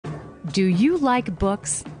Do you like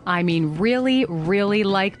books? I mean, really, really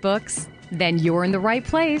like books? Then you're in the right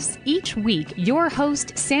place. Each week, your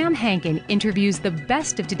host, Sam Hankin, interviews the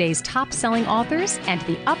best of today's top-selling authors and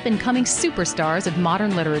the up-and-coming superstars of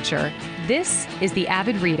modern literature. This is The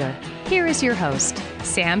Avid Reader. Here is your host,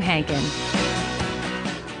 Sam Hankin.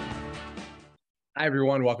 Hi,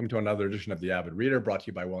 everyone. Welcome to another edition of The Avid Reader, brought to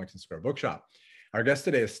you by Wellington Square Bookshop. Our guest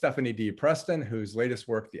today is Stephanie D. Preston, whose latest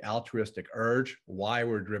work, The Altruistic Urge, Why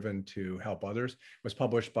We're Driven to Help Others, was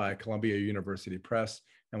published by Columbia University Press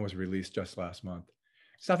and was released just last month.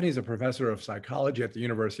 Stephanie is a professor of psychology at the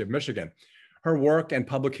University of Michigan. Her work and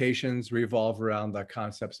publications revolve around the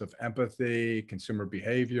concepts of empathy, consumer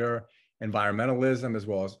behavior, environmentalism, as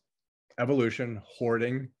well as evolution,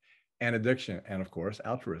 hoarding, and addiction, and of course,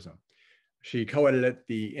 altruism. She co-edited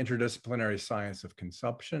The Interdisciplinary Science of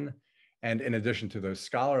Consumption, and in addition to those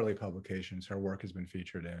scholarly publications, her work has been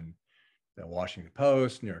featured in the Washington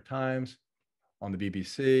Post, New York Times, on the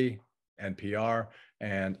BBC, NPR,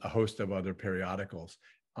 and a host of other periodicals.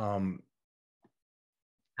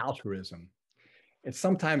 Altruism. It's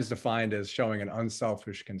sometimes defined as showing an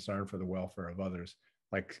unselfish concern for the welfare of others,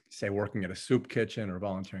 like, say, working at a soup kitchen or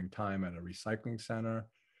volunteering time at a recycling center.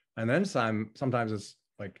 And then sometimes it's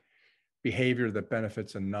like behavior that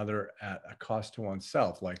benefits another at a cost to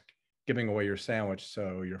oneself, like giving away your sandwich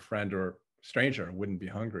so your friend or stranger wouldn't be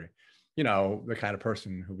hungry. You know, the kind of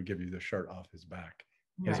person who would give you the shirt off his back,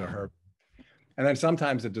 his or her. And then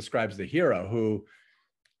sometimes it describes the hero who,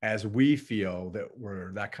 as we feel that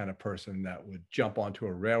we're that kind of person that would jump onto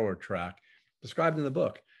a railroad track, described in the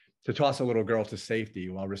book, to toss a little girl to safety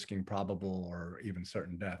while risking probable or even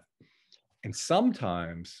certain death. And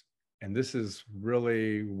sometimes, and this is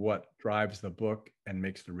really what drives the book and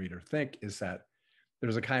makes the reader think, is that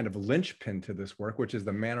there's a kind of linchpin to this work, which is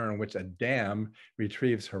the manner in which a dam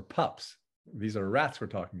retrieves her pups. These are rats we're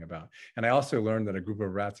talking about. And I also learned that a group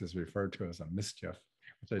of rats is referred to as a mischief,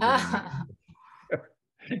 which I didn't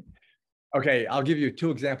know. Okay, I'll give you two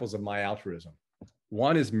examples of my altruism.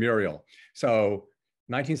 One is Muriel. So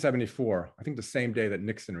 1974, I think the same day that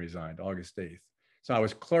Nixon resigned, August 8th. So I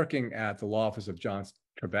was clerking at the law office of John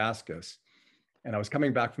Trabascus, and I was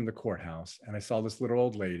coming back from the courthouse, and I saw this little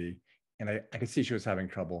old lady, and I could see she was having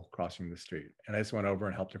trouble crossing the street. And I just went over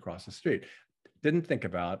and helped her cross the street. Didn't think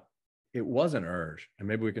about it was an urge. And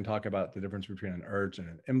maybe we can talk about the difference between an urge and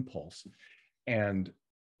an impulse. And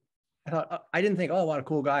I thought, I didn't think, oh, what a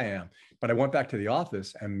cool guy I am. But I went back to the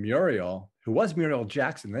office, and Muriel, who was Muriel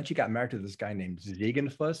Jackson, then she got married to this guy named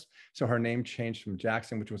Ziegenfuss. So her name changed from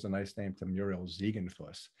Jackson, which was a nice name, to Muriel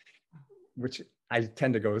Ziegenfuss, which I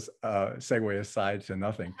tend to go segue aside to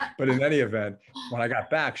nothing. But in any event, when I got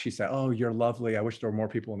back, she said, oh, you're lovely. I wish there were more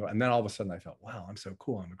people in the... And then all of a sudden I thought, wow, I'm so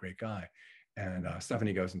cool. I'm a great guy. And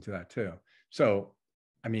Stephanie goes into that too. So,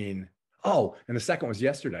 I mean, oh, and the second was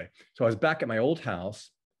yesterday. So I was back at my old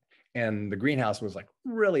house, and the greenhouse was like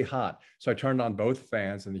really hot. So I turned on both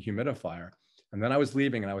fans and the humidifier. And then I was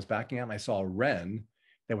leaving and I was backing out, and I saw a wren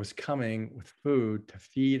that was coming with food to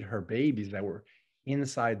feed her babies that were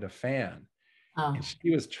inside the fan. Oh. And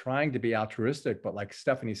she was trying to be altruistic, but like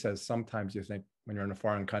Stephanie says, sometimes you think when you're in a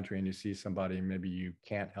foreign country and you see somebody, maybe you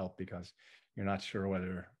can't help because you're not sure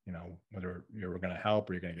whether you're going to help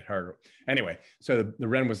or you're going to get hurt. Anyway, so the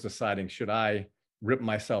wren was deciding, should I rip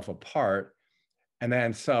myself apart? And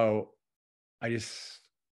then so I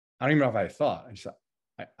don't even know if I thought,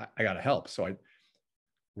 I got to help. So I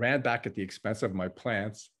ran back at the expense of my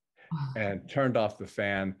plants and turned off the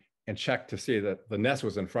fan and checked to see that the nest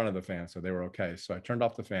was in front of the fan, so they were okay. So I turned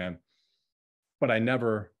off the fan, but I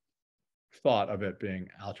never thought of it being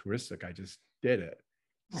altruistic. I just did it.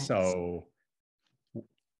 Nice. So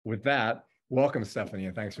with that, welcome, Stephanie,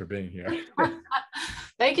 and thanks for being here.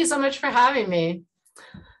 Thank you so much for having me.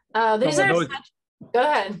 Go ahead.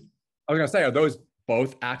 I was going to say, are those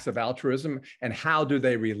both acts of altruism, and how do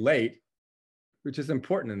they relate, which is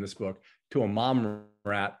important in this book, to a mom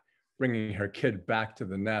rat bringing her kid back to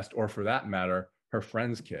the nest, or for that matter, her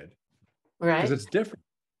friend's kid? Right. Because it's different.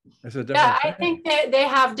 It's a different thing. I think they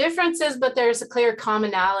have differences, but there's a clear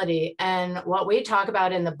commonality. And what we talk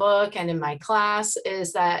about in the book and in my class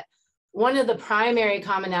is that one of the primary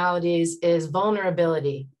commonalities is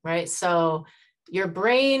vulnerability, right? So your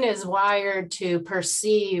brain is wired to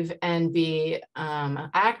perceive and be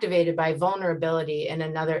activated by vulnerability in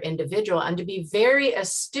another individual, and to be very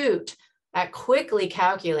astute at quickly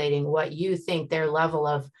calculating what you think their level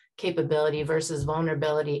of capability versus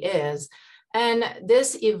vulnerability is. And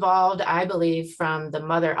this evolved, I believe, from the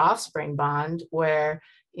mother-offspring bond, where,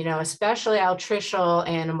 especially altricial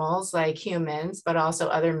animals like humans, but also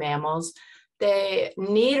other mammals, they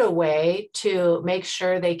need a way to make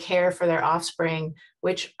sure they care for their offspring,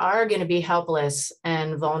 which are going to be helpless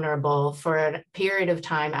and vulnerable for a period of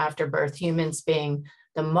time after birth, humans being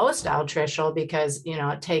the most altricial, because, you know,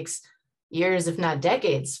 it takes years, if not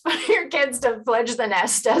decades, for your kids to fledge the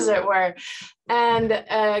nest, as it were, and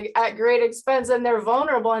at great expense. And they're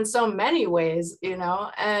vulnerable in so many ways, you know,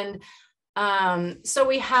 and so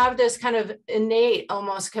we have this kind of innate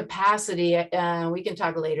almost capacity. We can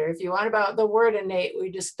talk later if you want about the word innate. We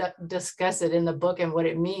just discuss it in the book and what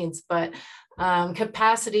it means, but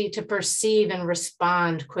capacity to perceive and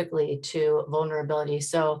respond quickly to vulnerability.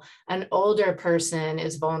 So an older person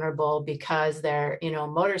is vulnerable because their, you know,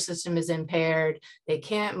 motor system is impaired. They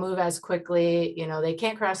can't move as quickly, you know, they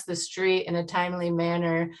can't cross the street in a timely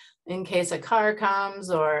manner in case a car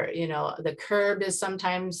comes, or, you know, the curb is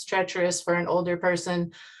sometimes treacherous for an older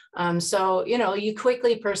person. So, you know, you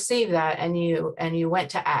quickly perceive that, and you went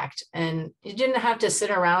to act, and you didn't have to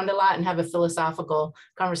sit around a lot and have a philosophical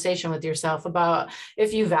conversation with yourself about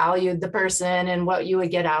if you valued the person and what you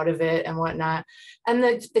would get out of it and whatnot. And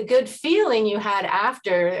the good feeling you had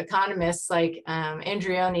after, economists like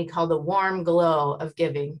Andreoni call the warm glow of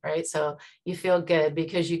giving, right? So you feel good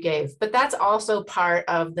because you gave, but that's also part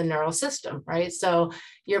of the neural system, right? So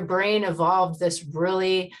your brain evolved this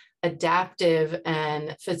really adaptive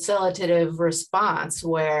and facilitative response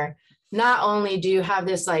where not only do you have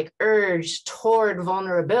this like urge toward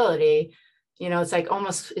vulnerability, you know, it's like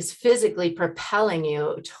almost is physically propelling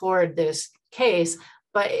you toward this case,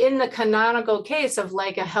 but in the canonical case of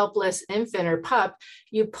like a helpless infant or pup,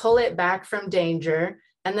 you pull it back from danger,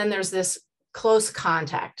 and then there's this close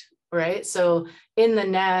contact, right? So in the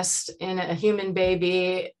nest, in a human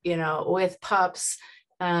baby, you know, with pups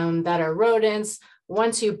that are rodents,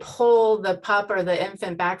 once you pull the pup or the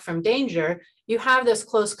infant back from danger, you have this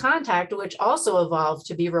close contact, which also evolved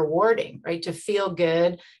to be rewarding, right? To feel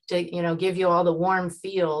good, to, you know, give you all the warm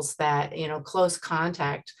feels that, you know, close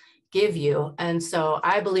contact give you. And so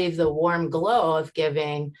I believe the warm glow of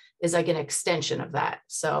giving is like an extension of that.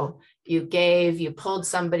 So you gave, you pulled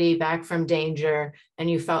somebody back from danger, and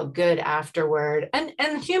you felt good afterward.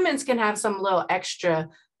 And humans can have some little extra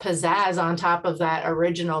pizzazz on top of that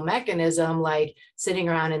original mechanism, like sitting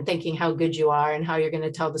around and thinking how good you are and how you're going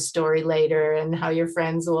to tell the story later and how your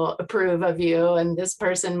friends will approve of you and this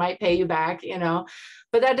person might pay you back, you know.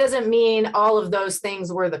 But that doesn't mean all of those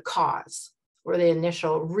things were the cause, were the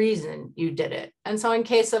initial reason you did it. And so in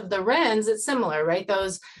case of the wrens, it's similar, right?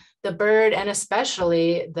 The bird, and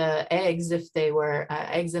especially the eggs, if they were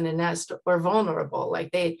eggs in a nest, were vulnerable.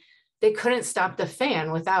 Like they couldn't stop the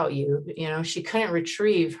fan without you. You know, she couldn't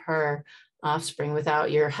retrieve her offspring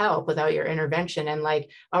without your help, without your intervention. And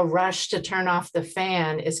like a rush to turn off the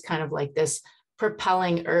fan is kind of like this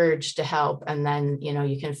propelling urge to help. And then, you know,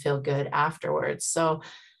 you can feel good afterwards.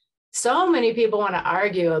 So many people want to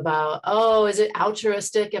argue about, oh, is it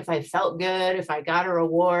altruistic if I felt good, if I got a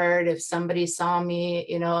reward, if somebody saw me,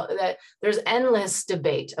 you know, that there's endless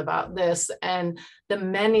debate about this and the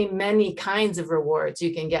many, many kinds of rewards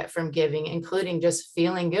you can get from giving, including just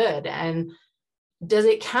feeling good. And does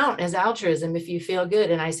it count as altruism if you feel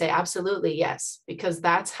good? And I say, absolutely, yes, because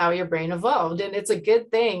that's how your brain evolved. And it's a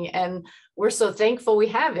good thing. And we're so thankful we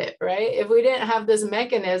have it, right? If we didn't have this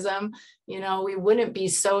mechanism, you know, we wouldn't be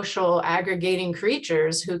social aggregating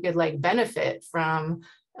creatures who could like benefit from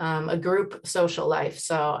a group social life.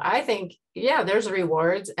 So I think, yeah, there's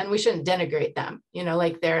rewards, and we shouldn't denigrate them, you know,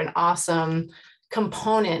 like they're an awesome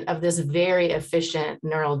component of this very efficient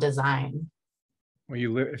neural design. Well,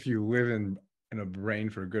 if you live in a brain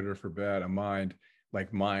for good or for bad, a mind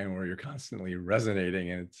like mine, where you're constantly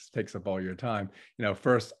resonating and it takes up all your time. You know,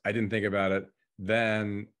 first I didn't think about it.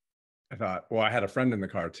 Then I thought, well, I had a friend in the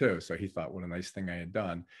car too. So he thought what a nice thing I had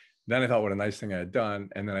done. Then I thought what a nice thing I had done.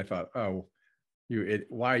 And then I thought, oh,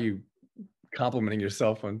 why are you complimenting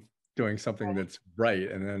yourself on doing something that's right?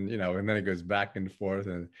 And then, you know, and then it goes back and forth,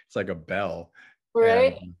 and it's like a bell.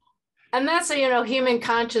 Right. And that's, you know, human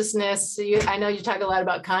consciousness. I know you talk a lot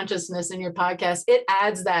about consciousness in your podcast. It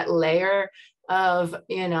adds that layer of,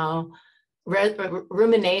 you know,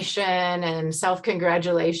 rumination and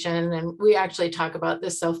self-congratulation. And we actually talk about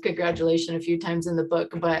this self-congratulation a few times in the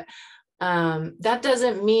book, but that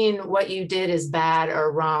doesn't mean what you did is bad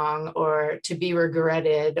or wrong or to be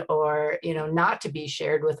regretted or, you know, not to be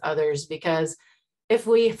shared with others. Because if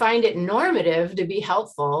we find it normative to be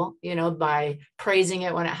helpful, you know, by praising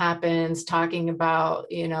it when it happens, talking about,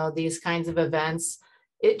 you know, these kinds of events,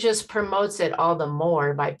 it just promotes it all the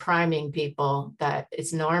more by priming people that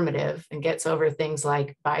it's normative and gets over things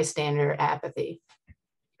like bystander apathy.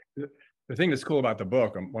 The thing that's cool about the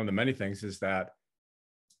book, one of the many things, is that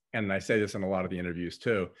and I say this in a lot of the interviews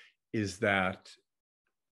too, is that,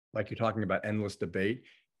 like you're talking about endless debate,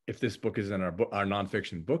 if this book is in our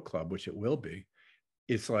nonfiction book club, which it will be,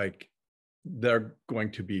 it's like they're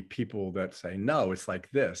going to be people that say, no, it's like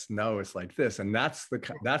this, no, it's like this. And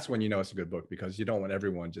that's when you know it's a good book, because you don't want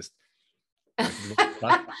everyone just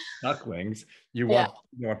like ducklings. You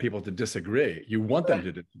want people to disagree. You want them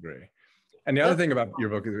to disagree. And the other thing about your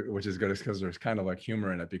book, which is good, is because there's kind of like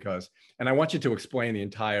humor in it, and I want you to explain the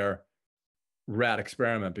entire rat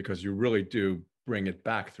experiment, because you really do bring it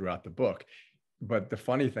back throughout the book. But the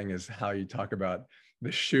funny thing is how you talk about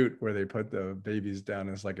the chute where they put the babies down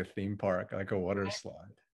as like a theme park, like a water slide.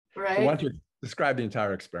 Right. So why don't you describe the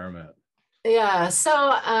entire experiment? Yeah. So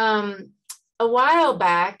a while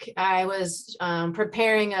back, I was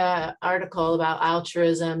preparing an article about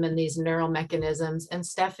altruism and these neural mechanisms, and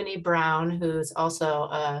Stephanie Brown, who's also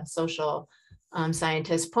a social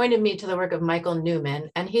scientist, pointed me to the work of Michael Newman,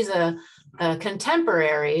 and he's a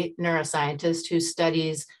contemporary neuroscientist who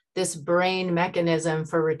studies this brain mechanism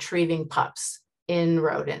for retrieving pups in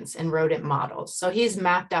rodents and rodent models. So he's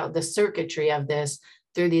mapped out the circuitry of this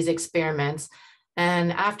through these experiments.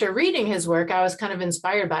 And after reading his work, I was kind of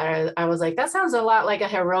inspired by it. I was like, that sounds a lot like a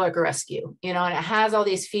heroic rescue, and it has all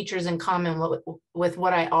these features in common with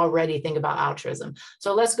what I already think about altruism.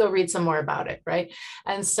 So let's go read some more about it, right?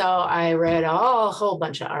 And so I read a whole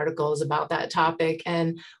bunch of articles about that topic.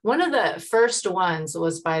 And one of the first ones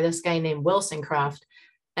was by this guy named Wollstonecraft.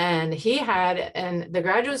 And and the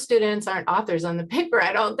graduate students aren't authors on the paper,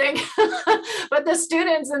 I don't think, but the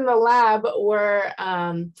students in the lab were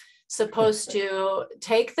supposed to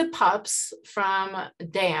take the pups from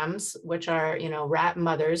dams, which are, rat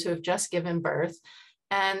mothers who have just given birth,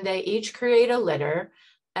 and they each create a litter,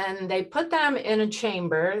 and they put them in a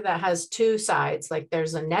chamber that has two sides. Like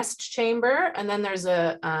there's a nest chamber, and then there's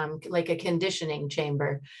a like a conditioning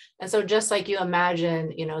chamber. And so just like you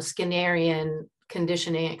imagine, Skinnerian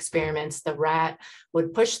conditioning experiments, the rat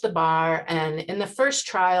would push the bar, and in the first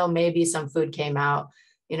trial, maybe some food came out.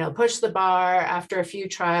 Push the bar. After a few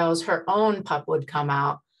trials, her own pup would come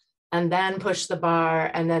out, and then push the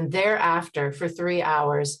bar. And then thereafter, for 3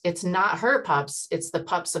 hours, it's not her pups, it's the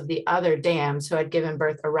pups of the other dams who had given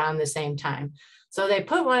birth around the same time. So they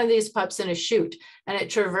put one of these pups in a chute, and it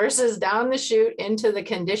traverses down the chute into the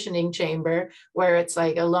conditioning chamber, where it's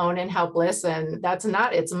like alone and helpless, and that's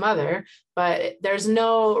not its mother. But there's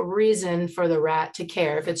no reason for the rat to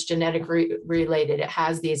care if it's genetically related. It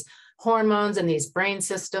has these hormones and these brain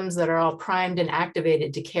systems that are all primed and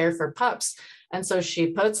activated to care for pups. And so she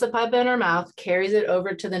puts the pup in her mouth, carries it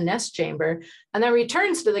over to the nest chamber, and then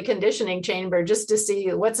returns to the conditioning chamber just to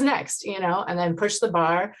see what's next, and then push the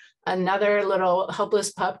bar. Another little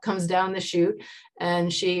helpless pup comes down the chute,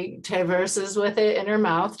 and she traverses with it in her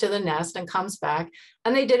mouth to the nest and comes back.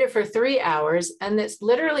 And they did it for 3 hours. And this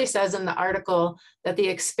literally says in the article that the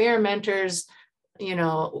experimenters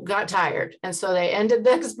got tired. And so they ended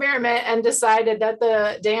the experiment and decided that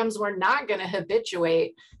the dams were not going to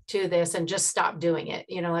habituate to this and just stop doing it.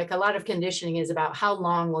 Like a lot of conditioning is about how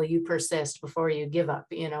long will you persist before you give up,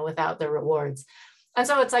 without the rewards. And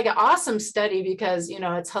so it's like an awesome study, because,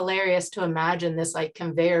 it's hilarious to imagine this like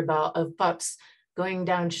conveyor belt of pups going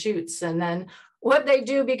down chutes. And then what they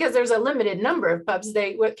do, because there's a limited number of pups,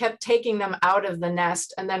 they kept taking them out of the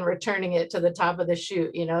nest and then returning it to the top of the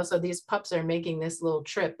chute, so these pups are making this little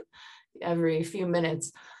trip every few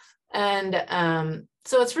minutes. And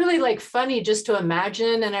so it's really like funny just to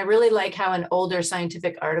imagine. And I really like how in older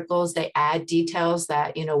scientific articles, they add details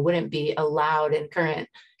that, wouldn't be allowed in current,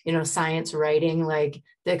 science writing. Like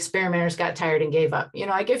the experimenters got tired and gave up,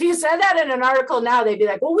 like if you said that in an article now, they'd be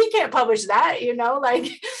like, well, we can't publish that,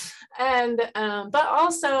 like. And but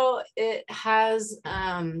also it has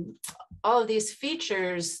all of these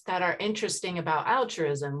features that are interesting about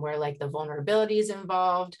altruism, where like the vulnerability is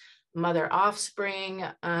involved, mother offspring,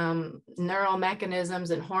 neural mechanisms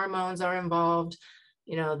and hormones are involved,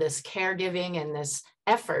 this caregiving and this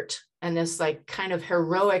effort and this like kind of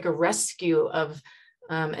heroic rescue of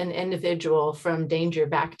an individual from danger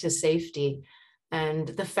back to safety. And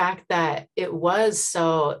the fact that it was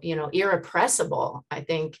so, irrepressible, I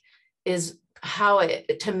think, is how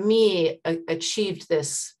it, to me, achieved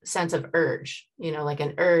this sense of urge, like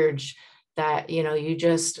an urge that, you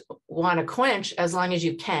just want to quench as long as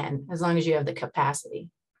you can, as long as you have the capacity.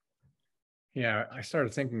 Yeah, I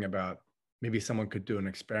started thinking about maybe someone could do an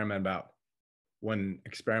experiment about when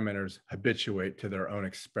experimenters habituate to their own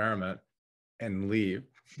experiment and leave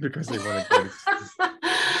because they want to go to sleep.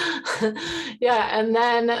 Yeah, and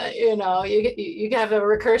then you have a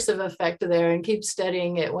recursive effect there and keep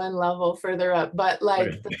studying it one level further up. But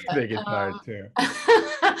like, they get tired too.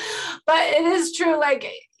 But it is true.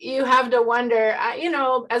 Like, you have to wonder.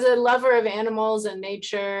 As a lover of animals and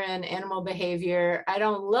nature and animal behavior, I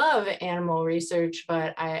don't love animal research,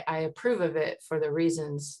 but I approve of it for the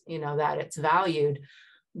reasons that it's valued.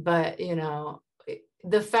 But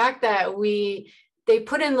the fact that they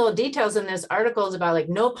put in little details in this articles about like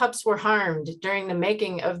no pups were harmed during the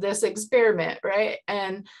making of this experiment, right?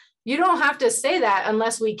 And you don't have to say that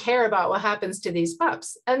unless we care about what happens to these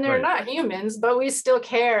pups. And they're not humans, but we still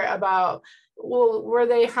care about, well, were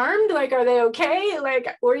they harmed? Like, are they okay? Like,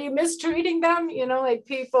 were you mistreating them? Like,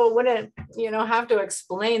 people wouldn't, have to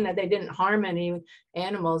explain that they didn't harm any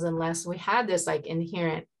animals unless we had this like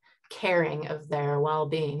inherent caring of their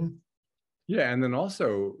well-being. Yeah. And then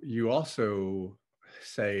you also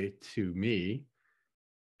say to me,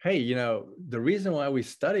 hey, the reason why we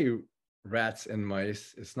study rats and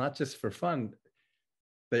mice, it's not just for fun.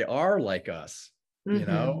 They are like us,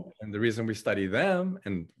 and the reason we study them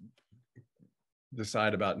and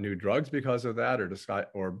decide about new drugs because of that,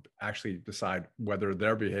 or actually decide whether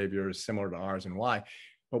their behavior is similar to ours and why.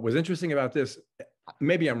 What was interesting about this,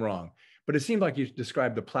 maybe I'm wrong, but it seemed like you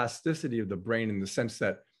described the plasticity of the brain in the sense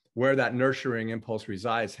that where that nurturing impulse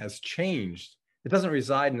resides has changed. It doesn't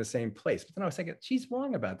reside in the same place. But then I was thinking, she's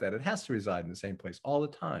wrong about that. It has to reside in the same place all the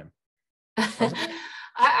time.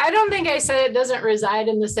 I don't think I said it doesn't reside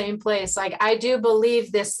in the same place. Like, I do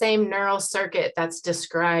believe this same neural circuit that's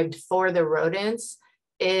described for the rodents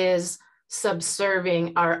is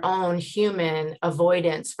subserving our own human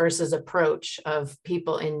avoidance versus approach of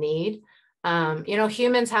people in need.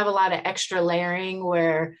 Humans have a lot of extra layering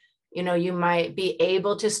where, you might be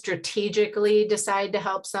able to strategically decide to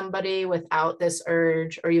help somebody without this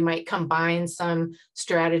urge, or you might combine some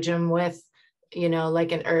stratagem with,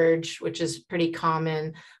 like an urge, which is pretty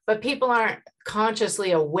common, but people aren't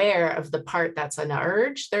consciously aware of the part that's an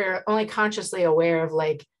urge. They're only consciously aware of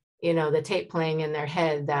like, the tape playing in their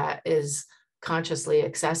head that is consciously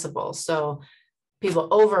accessible. So people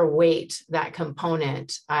overweight that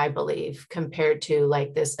component, I believe, compared to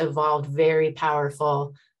like this evolved, very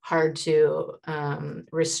powerful, hard to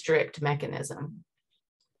restrict mechanism.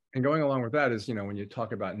 And going along with that is, when you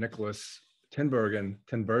talk about Nicholas Tinbergen,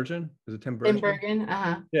 is it Tinbergen?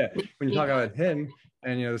 Tinbergen, Yeah, when you talk about him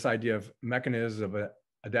and, this idea of mechanisms of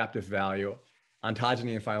adaptive value,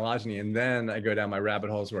 ontogeny and phylogeny, and then I go down my rabbit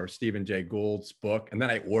holes where Stephen Jay Gould's book, and then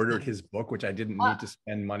I ordered his book, which I didn't need to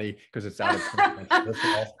spend money because it's out of print,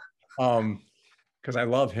 because I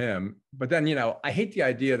love him. But then, I hate the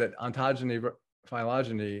idea that ontogeny,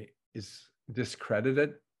 phylogeny is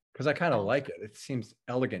discredited, because I kind of like it. It seems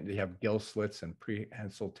elegant. You have gill slits and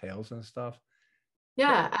prehensile tails and stuff.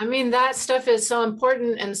 Yeah, I mean, that stuff is so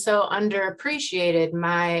important and so underappreciated.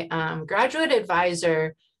 My graduate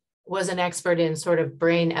advisor was an expert in sort of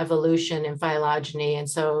brain evolution and phylogeny. And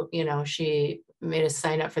so, she made us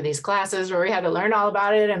sign up for these classes where we had to learn all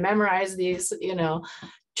about it and memorize these,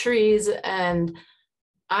 trees. And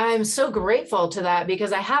I'm so grateful to that,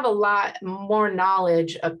 because I have a lot more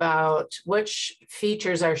knowledge about which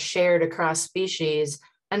features are shared across species.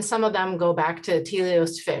 And some of them go back to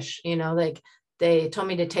teleost fish, like they told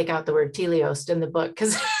me to take out the word teleost in the book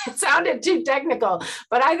because it sounded too technical,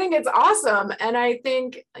 but I think it's awesome. And I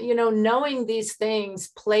think, knowing these things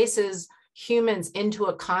places humans into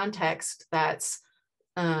a context that's,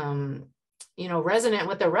 resonant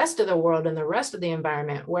with the rest of the world and the rest of the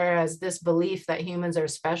environment. Whereas this belief that humans are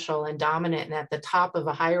special and dominant and at the top of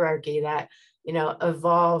a hierarchy that,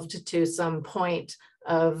 evolved to some point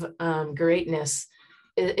of greatness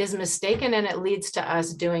is mistaken. And it leads to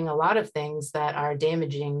us doing a lot of things that are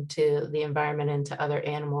damaging to the environment and to other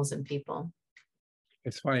animals and people.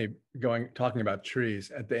 It's funny talking about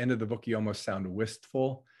trees. At the end of the book, you almost sound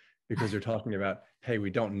wistful because you're talking about, hey, we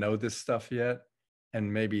don't know this stuff yet.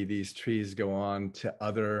 And maybe these trees go on to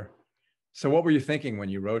other. So what were you thinking when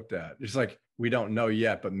you wrote that? It's like, we don't know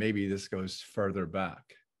yet, but maybe this goes further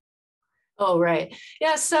back. Oh, right.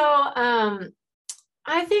 Yeah. So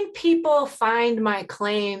I think people find my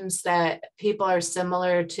claims that people are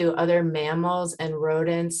similar to other mammals and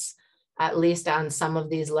rodents, at least on some of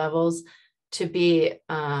these levels, to be,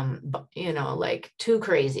 like too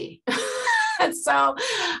crazy. So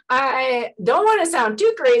I don't want to sound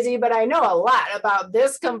too crazy, but I know a lot about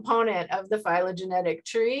this component of the phylogenetic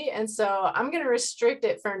tree. And so I'm going to restrict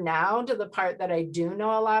it for now to the part that I do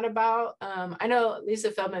know a lot about. I know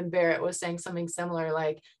Lisa Feldman Barrett was saying something similar,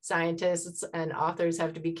 like scientists and authors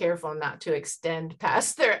have to be careful not to extend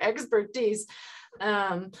past their expertise.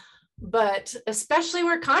 but especially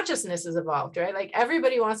where consciousness is evolved, right? Like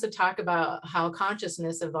everybody wants to talk about how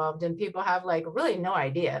consciousness evolved and people have like really no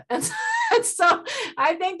idea. And so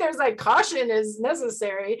I think there's like caution is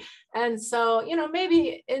necessary. And so,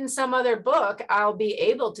 maybe in some other book, I'll be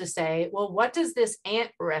able to say, well, what does this ant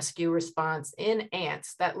rescue response in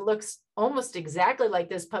ants that looks almost exactly like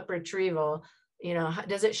this pup retrieval,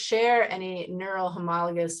 does it share any neural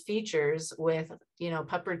homologous features with,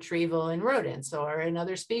 pup retrieval in rodents or in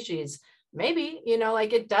other species? Maybe,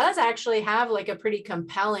 like it does actually have like a pretty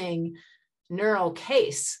compelling neural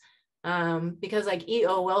case. Because like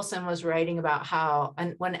E.O. Wilson was writing about how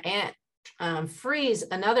when an ant frees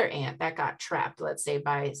another ant that got trapped, let's say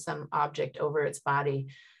by some object over its body,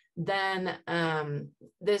 then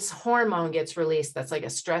this hormone gets released that's like a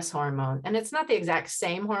stress hormone. And it's not the exact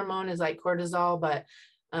same hormone as like cortisol, but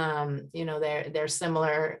they're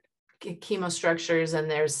similar chemostructures, and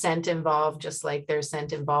there's scent involved, just like there's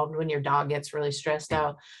scent involved when your dog gets really stressed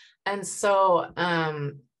out. And so,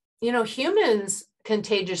 humans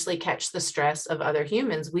contagiously catch the stress of other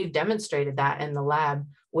humans. We've demonstrated that in the lab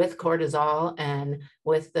with cortisol and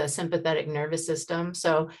with the sympathetic nervous system.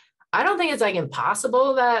 So I don't think it's like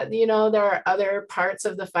impossible that, there are other parts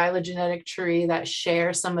of the phylogenetic tree that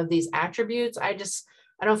share some of these attributes. I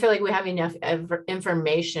don't feel like we have enough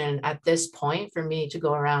information at this point for me to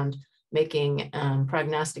go around making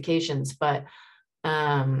prognostications, but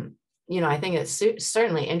I think it's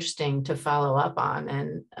certainly interesting to follow up on.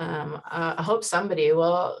 And I hope somebody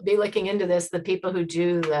will be looking into this, the people who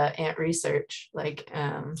do the ant research. Like,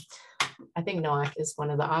 I think Noack is one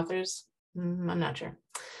of the authors. I'm not sure.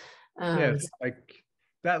 Yeah, it's like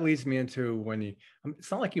that leads me into it's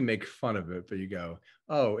not like you make fun of it, but you go,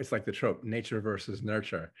 oh, it's like the trope, nature versus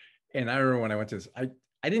nurture. And I remember when I went to this,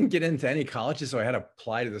 I didn't get into any colleges, so I had to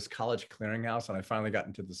apply to this college clearinghouse, and I finally got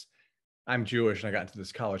into this. I'm Jewish, and I got into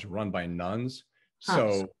this college run by nuns.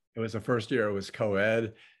 So it was the first year, it was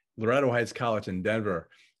co-ed, Loretto Heights College in Denver.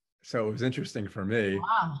 So it was interesting for me.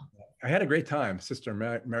 Wow. I had a great time. Sister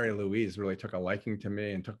Mary Louise really took a liking to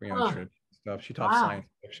me and took me on trips and stuff. She taught science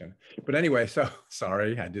fiction. But anyway, so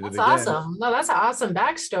sorry, I did it again. That's awesome. No, that's an awesome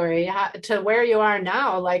backstory to where you are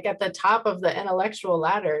now, like at the top of the intellectual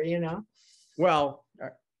ladder, Well,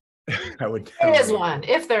 I would. There is one,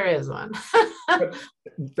 if there is one.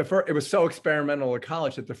 It was so experimental at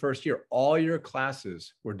college that the first year, all your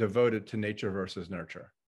classes were devoted to nature versus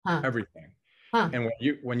nurture, everything. And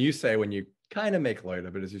when you kind of make light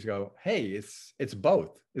of it, is you go, hey, it's both.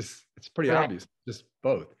 It's pretty obvious, just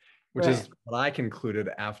both, which is what I concluded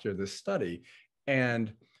after this study.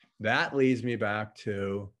 And that leads me back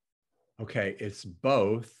to, okay, it's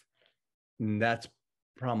both. And that's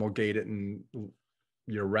promulgated in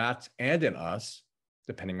your rats and in us,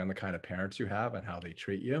 depending on the kind of parents you have and how they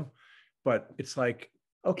treat you. But it's like,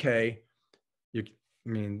 okay,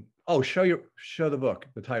 show the book,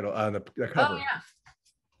 the title, the cover. Oh, yeah.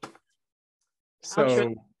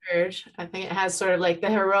 So I think it has sort of like the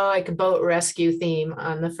heroic boat rescue theme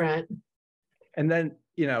on the front. And then,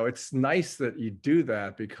 it's nice that you do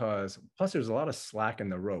that, because plus there's a lot of slack in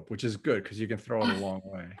the rope, which is good because you can throw it a long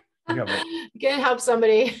way. You can help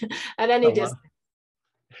somebody at any distance.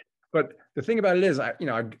 But the thing about it is,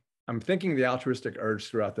 I'm thinking the altruistic urge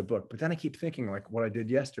throughout the book, but then I keep thinking like what I did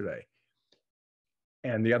yesterday.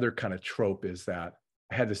 And the other kind of trope is that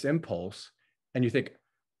I had this impulse, and you think,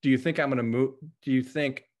 do you think I'm going to move? Do you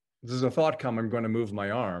think there's a thought come, I'm going to move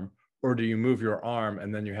my arm? Or do you move your arm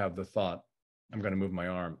and then you have the thought, I'm going to move my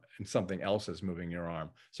arm, and something else is moving your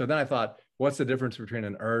arm? So then I thought, what's the difference between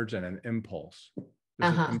an urge and an impulse?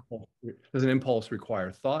 Does an impulse require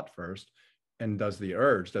thought first? And does the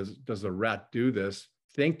urge, does the rat do this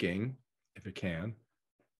thinking, if it can,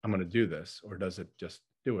 I'm going to do this? Or does it just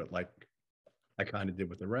do it like I kind of did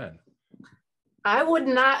with the wren? I would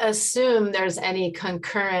not assume there's any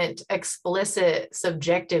concurrent, explicit,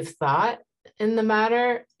 subjective thought in the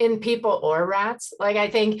matter in people or rats. Like,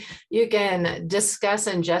 I think you can discuss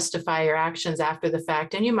and justify your actions after the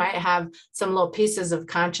fact, and you might have some little pieces of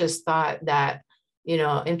conscious thought that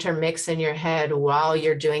intermix in your head while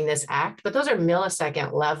you're doing this act, but those are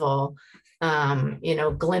millisecond level,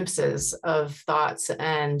 glimpses of thoughts.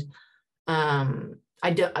 And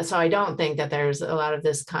I don't think that there's a lot of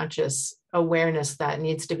this conscious awareness that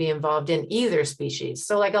needs to be involved in either species.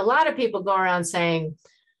 So like a lot of people go around saying,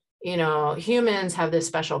 humans have this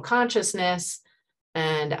special consciousness,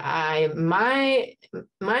 and my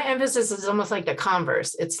emphasis is almost like the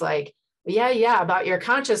converse. It's like, yeah, about your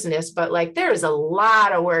consciousness, but like there is a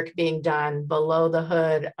lot of work being done below the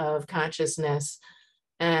hood of consciousness,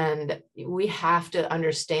 and we have to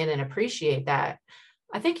understand and appreciate that.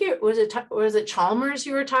 I think was it Chalmers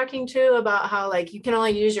you were talking to about how like you can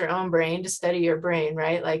only use your own brain to study your brain,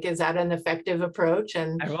 right? Like, is that an effective approach?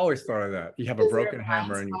 And I've always thought of that. You have a is there broken a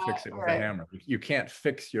hammer blind and you spot? fix it with a Right. hammer. You can't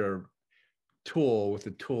fix your tool with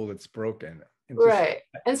a tool that's broken. Right.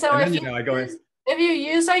 And so And then, I go in. if you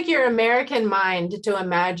use like your American mind to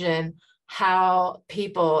imagine how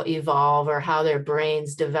people evolve or how their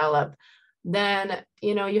brains develop, then,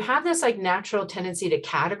 you have this like natural tendency to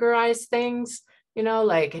categorize things,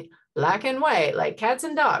 like black and white, like cats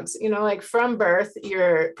and dogs, like from birth,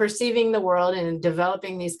 you're perceiving the world and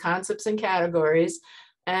developing these concepts and categories,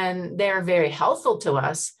 and they're very helpful to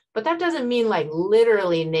us. But that doesn't mean like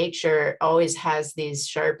literally nature always has these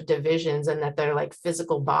sharp divisions and that they're like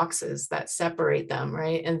physical boxes that separate them,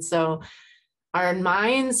 right? And so our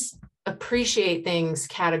minds appreciate things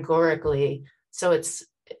categorically. So it's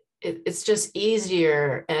just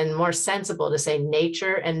easier and more sensible to say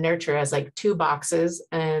nature and nurture as like two boxes,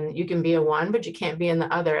 and you can be a one, but you can't be in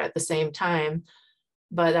the other at the same time.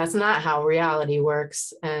 But that's not how reality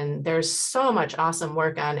works. And there's so much awesome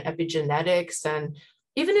work on epigenetics. And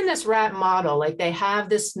even in this rat model, like they have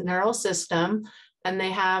this neural system and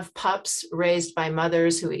they have pups raised by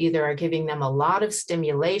mothers who either are giving them a lot of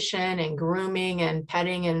stimulation and grooming and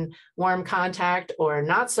petting and warm contact or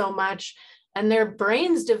not so much. And their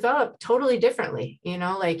brains develop totally differently.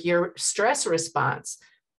 Like your stress response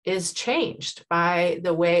is changed by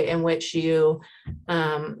the way in which you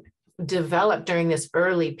developed during this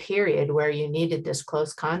early period where you needed this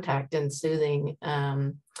close contact and soothing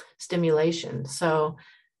stimulation. So,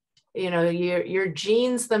 your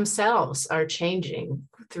genes themselves are changing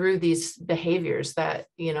through these behaviors that,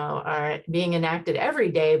 are being enacted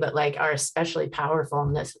every day, but like are especially powerful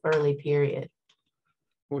in this early period.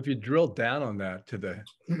 Well, if you drill down on that to the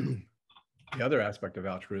other aspect of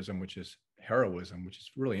altruism, which is heroism, which is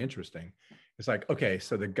really interesting, it's like, okay,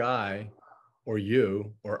 so the guy or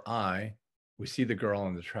you or I, we see the girl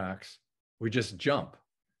on the tracks, we just jump.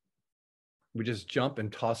 We just jump and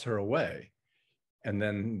toss her away. And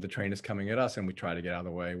then the train is coming at us and we try to get out of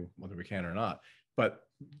the way, whether we can or not. But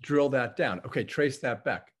drill that down. Okay, trace that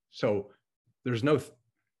back. So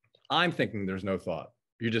I'm thinking there's no thought.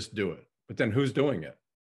 You just do it. But then who's doing it?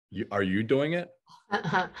 Are you doing it?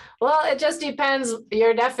 Well, it just depends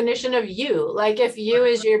your definition of you. Like if you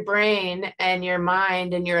is your brain and your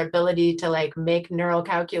mind and your ability to like make neural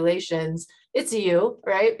calculations, it's you,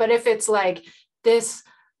 right? But if it's like this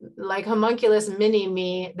like homunculus mini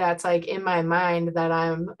me that's like in my mind that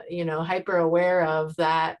I'm, hyper aware of,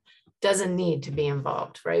 that doesn't need to be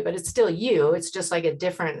involved, right? But it's still you. It's just like a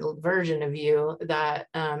different version of you that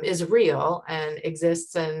is real and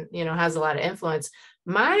exists and, has a lot of influence.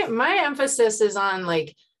 My emphasis is on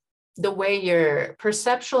like the way your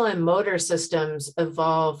perceptual and motor systems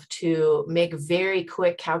evolve to make very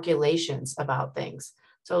quick calculations about things.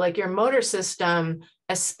 So like your motor system,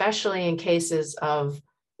 especially in cases of,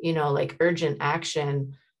 like urgent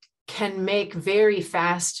action, can make very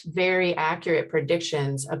fast, very accurate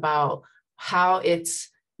predictions about how its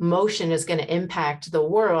motion is going to impact the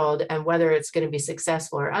world and whether it's going to be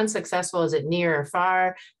successful or unsuccessful. Is it near or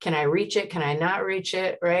far? Can I reach it? Can I not reach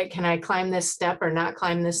it? Right? Can I climb this step or not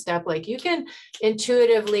climb this step? Like you can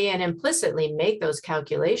intuitively and implicitly make those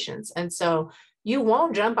calculations. And so you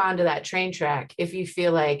won't jump onto that train track if you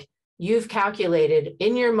feel like you've calculated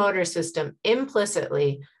in your motor system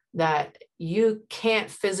implicitly that you can't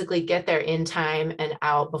physically get there in time and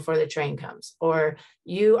out before the train comes, or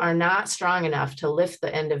you are not strong enough to lift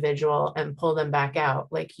the individual and pull them back out.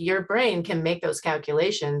 Like your brain can make those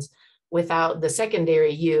calculations without the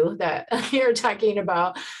secondary you that you're talking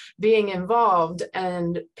about being involved.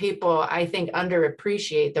 And people, I think,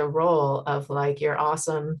 underappreciate the role of like your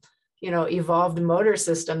awesome, evolved motor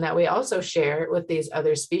system that we also share with these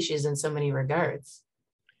other species in so many regards.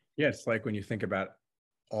 Yeah, it's like when you think about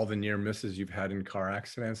all the near misses you've had in car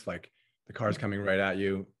accidents, like the car's coming right at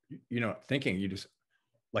you, thinking you just,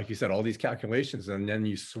 like you said, all these calculations, and then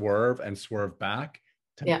you swerve and swerve back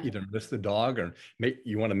to either miss the dog or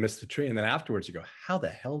you want to miss the tree. And then afterwards you go, how the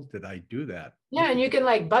hell did I do that? Yeah. And you can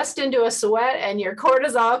like bust into a sweat and your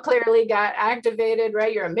cortisol clearly got activated,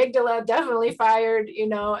 right? Your amygdala definitely fired,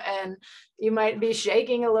 and you might be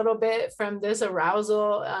shaking a little bit from this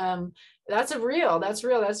arousal. That's real. That's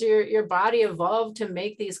your body evolved to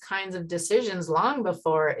make these kinds of decisions long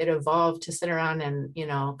before it evolved to sit around and,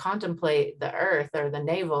 contemplate the earth or the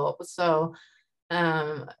navel. So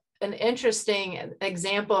an interesting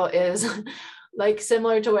example is like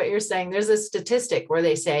similar to what you're saying. There's a statistic where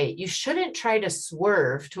they say you shouldn't try to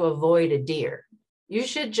swerve to avoid a deer. You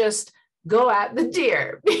should just go at the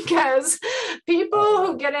deer, because people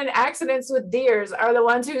who get in accidents with deers are the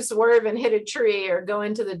ones who swerve and hit a tree or go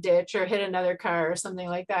into the ditch or hit another car or something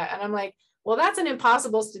like that. And I'm like, well, that's an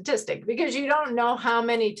impossible statistic, because you don't know how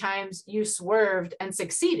many times you swerved and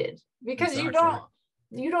succeeded, because you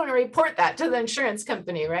don't report that to the insurance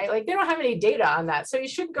company, right? Like, they don't have any data on that. So you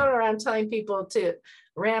shouldn't go around telling people to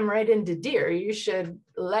ram right into deer. You should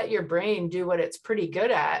let your brain do what it's pretty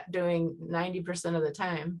good at doing 90% of the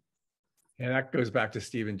time. And that goes back to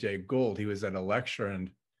Stephen Jay Gould. He was at a lecture and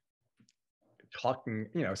talking,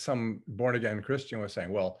 some born again Christian was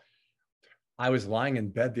saying, well, I was lying in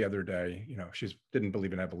bed the other day, she didn't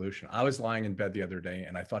believe in evolution. I was lying in bed the other day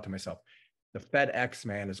and I thought to myself, the FedEx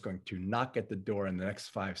man is going to knock at the door in the next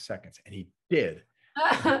 5 seconds. And he did.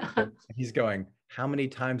 And he's going, how many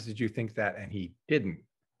times did you think that? And he didn't.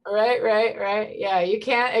 Right. Yeah, you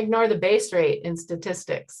can't ignore the base rate in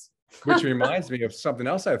statistics. Which reminds me of something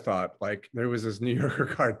else I thought. Like, there was this New Yorker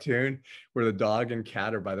cartoon where the dog and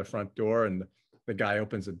cat are by the front door and the guy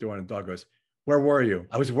opens the door and the dog goes, where were you?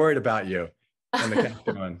 I was worried about you. And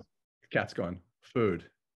the cat's going, food.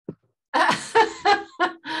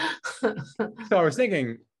 So I was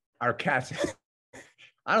thinking, our cats,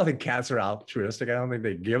 I don't think cats are altruistic. I don't think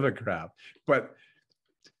they give a crap. But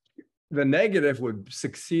the negative would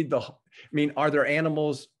succeed are there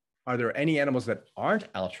any animals that aren't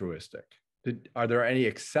altruistic? Are there any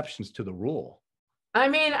exceptions to the rule? I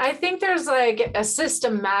mean, I think there's like a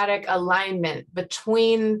systematic alignment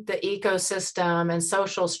between the ecosystem and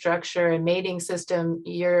social structure and mating system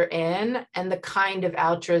you're in and the kind of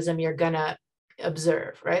altruism you're going to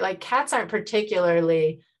observe, right? Like, cats aren't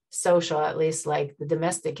particularly social, at least like the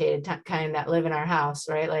domesticated kind that live in our house,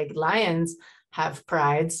 right? Like, lions have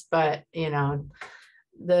prides, but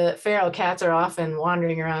the feral cats are often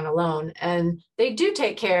wandering around alone, and they do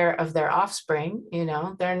take care of their offspring.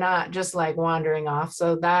 They're not just like wandering off.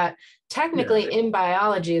 So that technically in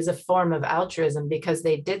biology is a form of altruism, because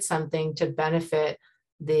they did something to benefit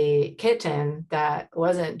the kitten that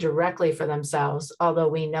wasn't directly for themselves. Although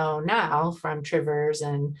we know now from Trivers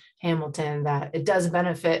and Hamilton that it does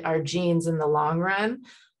benefit our genes in the long run.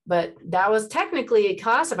 But that was technically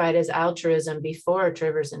classified as altruism before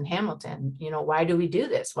Trivers and Hamilton. Why do we do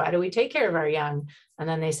this? Why do we take care of our young? And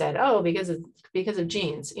then they said, oh, because of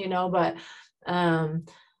genes, but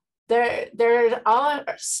there are all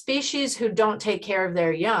species who don't take care of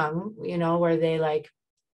their young, where they like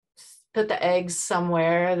put the eggs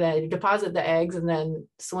somewhere, they deposit the eggs and then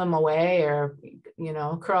swim away or,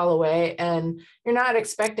 crawl away. And you're not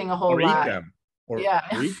expecting a whole lot. Eat them.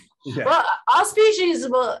 Yeah. Well, all species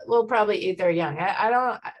will probably eat their young.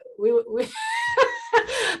 We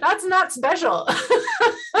that's not special.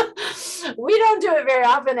 We don't do it very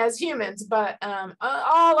often as humans, but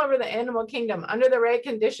all over the animal kingdom, under the right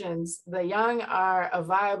conditions, the young are a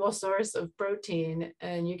viable source of protein,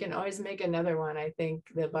 and you can always make another one. I think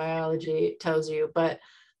the biology tells you, but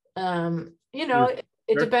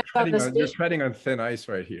it depends on the species. You're treading on thin ice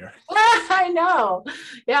right here. I know.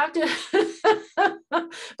 You have to,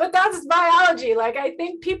 but that's biology. Like, I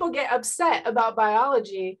think people get upset about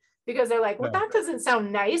biology because they're like, well, that doesn't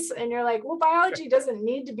sound nice. And you're like, well, biology doesn't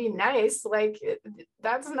need to be nice. Like,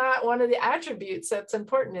 that's not one of the attributes that's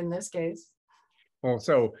important in this case. Well,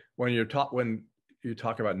 so when you talk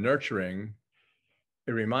about nurturing,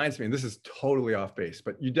 it reminds me, and this is totally off base,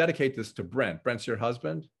 but you dedicate this to Brent. Brent's your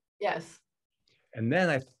husband? Yes. And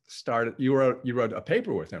then you wrote a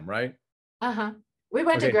paper with him, right? Uh-huh. We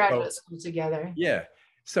went to graduate school together. Yeah.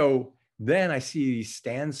 So then I see these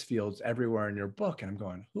Stansfields everywhere in your book, and I'm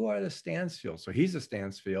going, who are the Stansfields? So he's a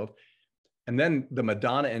Stansfield. And then the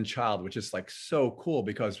Madonna and Child, which is like so cool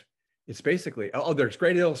because it's basically, there's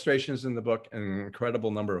great illustrations in the book and an incredible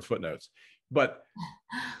number of footnotes. But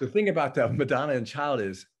the thing about the Madonna and Child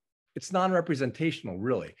is it's non-representational,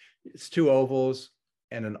 really. It's two ovals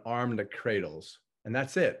and an arm that cradles, and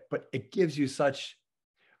that's it. But it gives you such,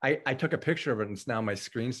 I took a picture of it and it's now my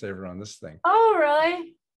screensaver on this thing. Oh,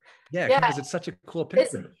 really? Yeah, because it's such a cool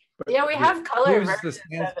picture. We have color versions of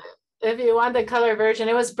it. If you want the color version,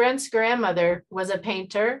 it was Brent's grandmother was a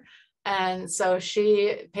painter. And so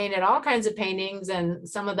she painted all kinds of paintings, and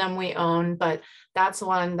some of them we own, but that's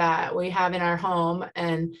one that we have in our home.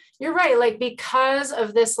 And you're right, like, because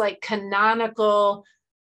of this like canonical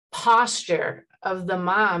posture of the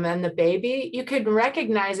mom and the baby, you could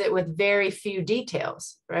recognize it with very few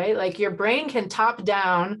details, right? Like, your brain can top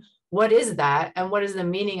down, what is that? And what is the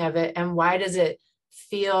meaning of it? And why does it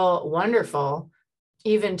feel wonderful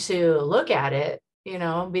even to look at it,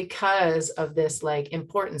 because of this like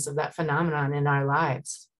importance of that phenomenon in our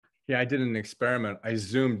lives. Yeah, I did an experiment. I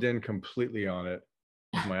zoomed in completely on it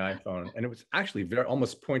with my iPhone. And it was actually very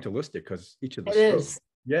almost pointillistic because each of the It strokes. is.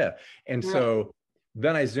 Yeah. And Right. so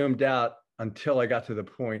then I zoomed out until I got to the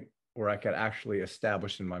point where I could actually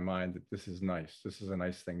establish in my mind that this is nice. This is a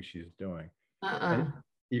nice thing she's doing. And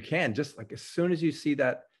you can just like, as soon as you see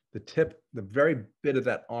that, the tip, the very bit of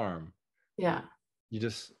that arm, Yeah. you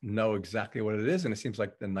just know exactly what it is. And it seems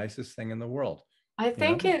like the nicest thing in the world. I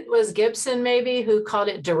think it was Gibson maybe who called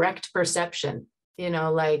it direct perception. You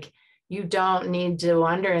know, like you don't need to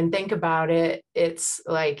wonder and think about it. It's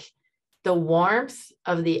like the warmth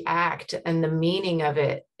of the act and the meaning of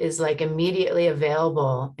it is like immediately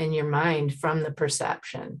available in your mind from the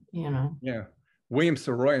perception, you know? Yeah. William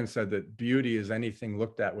Saroyan said that beauty is anything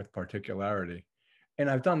looked at with particularity. And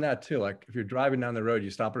I've done that too. Like if you're driving down the road,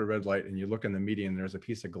 you stop at a red light and you look in the median, there's a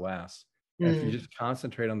piece of glass. And if you just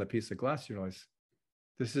concentrate on the piece of glass, you realize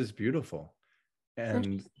this is beautiful.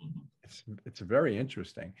 And it's very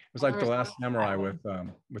interesting. It was like The Last Samurai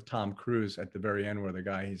with Tom Cruise at the very end, where the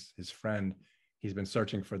guy, his friend, he's been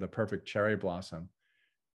searching for the perfect cherry blossom,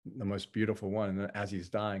 the most beautiful one. And then as he's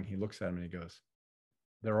dying, he looks at him and he goes,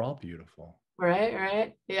 they're all beautiful.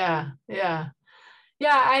 Right. Yeah.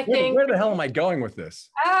 I think where the hell am I going with this?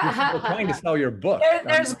 You're trying to sell your book.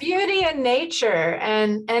 There's beauty in nature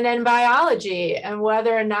and in biology, and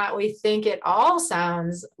whether or not we think it all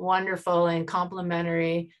sounds wonderful and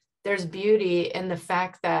complementary, there's beauty in the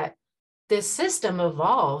fact that this system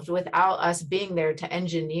evolved without us being there to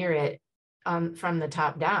engineer it from the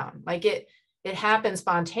top down. Like it happened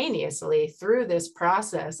spontaneously through this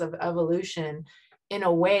process of evolution in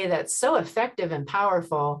a way that's so effective and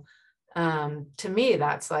powerful. To me,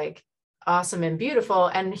 that's like awesome and beautiful.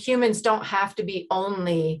 And humans don't have to be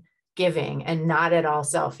only giving and not at all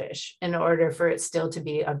selfish in order for it still to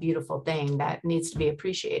be a beautiful thing that needs to be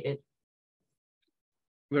appreciated.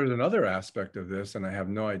 There's another aspect of this, and I have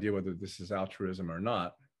no idea whether this is altruism or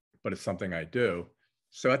not, but it's something I do.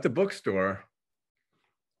 So at the bookstore,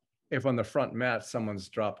 if on the front mat someone's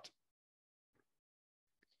dropped,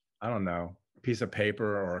 I don't know, a piece of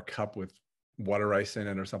paper or a cup with water ice in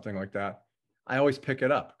it or something like that, I always pick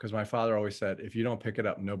it up because my father always said, if you don't pick it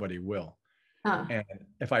up, nobody will. And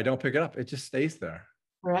if I don't pick it up, it just stays there.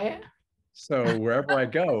 Right. So wherever I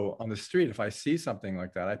go on the street, if I see something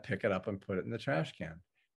like that, I pick it up and put it in the trash can.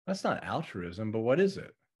 That's not altruism, but what is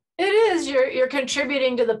it? It is. You're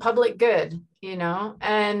contributing to the public good, you know,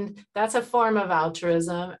 and that's a form of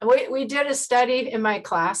altruism. We did a study in my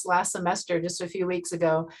class last semester, just a few weeks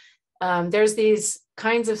ago. There's these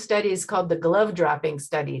kinds of studies called the glove dropping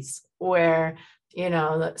studies, where, you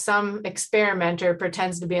know, some experimenter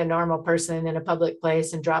pretends to be a normal person in a public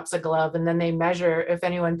place and drops a glove, and then they measure if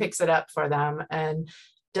anyone picks it up for them. And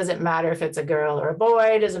doesn't matter if it's a girl or a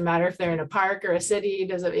boy, doesn't matter if they're in a park or a city,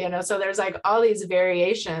 doesn't, you know, so there's like all these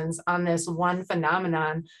variations on this one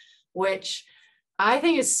phenomenon, which I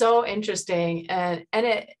think is so interesting. And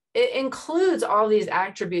it includes all these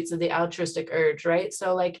attributes of the altruistic urge, right?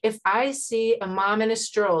 So like if I see a mom in a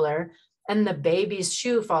stroller and the baby's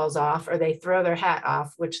shoe falls off, or they throw their hat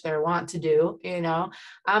off, which they're wont to do, you know,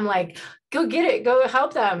 I'm like, go get it, go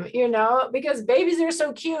help them, you know, because babies are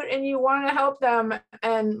so cute and you want to help them,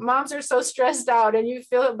 and moms are so stressed out and you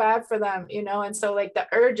feel bad for them, you know, and so like the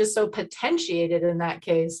urge is so potentiated in that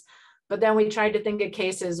case. But then we tried to think of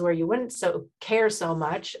cases where you wouldn't care so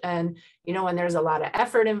much. And, you know, when there's a lot of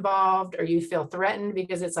effort involved, or you feel threatened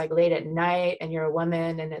because it's like late at night and you're a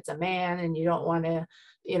woman and it's a man and you don't want to,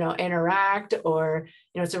 you know, interact, or,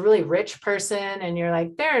 you know, it's a really rich person and you're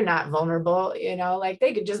like, they're not vulnerable, you know, like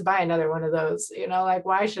they could just buy another one of those, you know, like,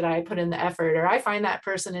 why should I put in the effort? Or I find that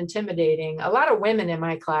person intimidating. A lot of women in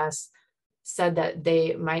my class said that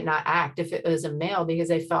they might not act if it was a male because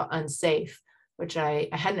they felt unsafe, which I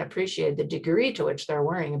hadn't appreciated the degree to which they're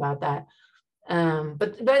worrying about that.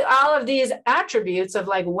 But all of these attributes of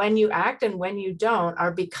like when you act and when you don't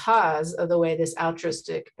are because of the way this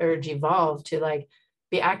altruistic urge evolved to like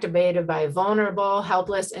be activated by vulnerable,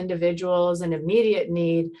 helpless individuals in immediate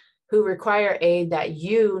need who require aid that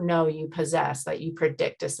you know you possess, that you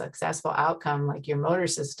predict a successful outcome, like your motor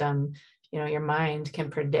system, you know, your mind can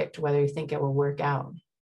predict whether you think it will work out.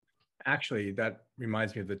 Actually, that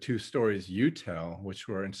reminds me of the two stories you tell, which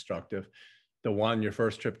were instructive. The one, your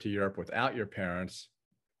first trip to Europe without your parents,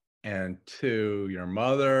 and two, your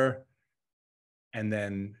mother. And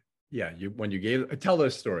then, yeah, when you gave, tell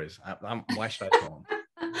those stories. Why should I tell them?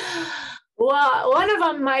 Well, one of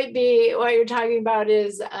them might be what you're talking about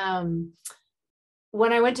is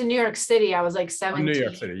when I went to New York City, I was like 17. New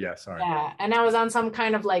York City, yeah, sorry. Yeah, and I was on some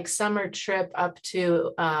kind of like summer trip up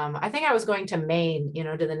to, I think I was going to Maine, you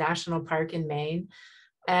know, to the national park in Maine.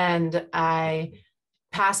 And I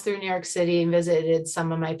passed through New York City and visited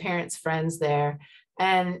some of my parents' friends there.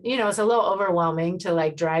 And, it's a little overwhelming to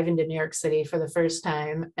like drive into New York City for the first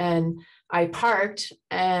time. And I parked,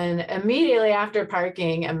 and immediately after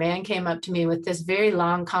parking, a man came up to me with this very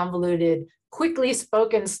long, convoluted, quickly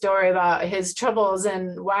spoken story about his troubles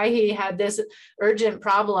and why he had this urgent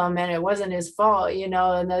problem, and it wasn't his fault,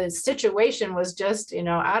 and the situation was just,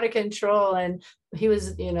 out of control. And he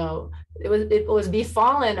was, it was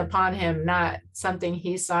befallen upon him, not something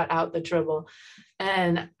he sought out the trouble.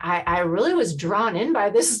 And I really was drawn in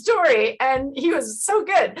by this story, and he was so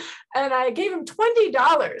good. And I gave him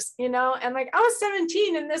 $20, and like I was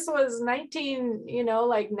 17 and this was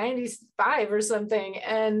 95 or something.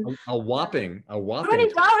 And a whopping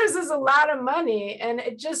 $20 is a lot of money. And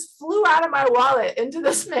it just flew out of my wallet into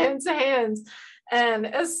this man's hands. And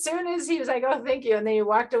as soon as he was like, oh, thank you. And then he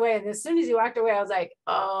walked away. And as soon as he walked away, I was like,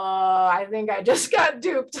 oh, I think I just got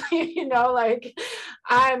duped. Like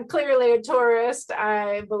I'm clearly a tourist.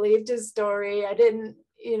 I believed his story. I didn't,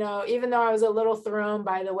 even though I was a little thrown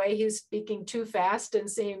by the way he was speaking too fast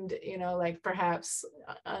and seemed, like perhaps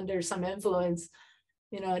under some influence,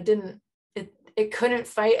 it couldn't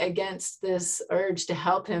fight against this urge to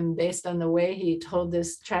help him based on the way he told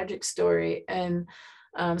this tragic story. And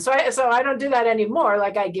so I don't do that anymore.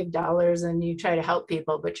 Like I give dollars and you try to help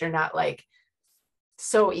people, but you're not like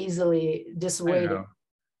so easily dissuaded.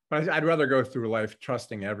 But I'd rather go through life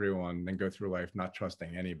trusting everyone than go through life not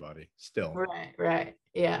trusting anybody still. Right.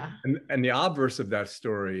 Yeah. And the obverse of that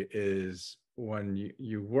story is when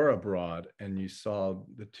you were abroad and you saw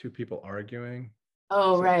the two people arguing.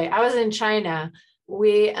 Oh, right. I was in China.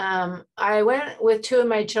 I went with two of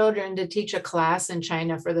my children to teach a class in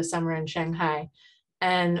China for the summer in Shanghai.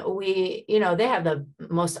 And they have the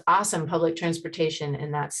most awesome public transportation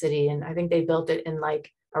in that city. And I think they built it in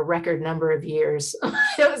like a record number of years.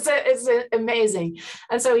 It's amazing.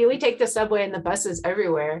 And so we take the subway and the buses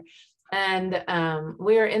everywhere. And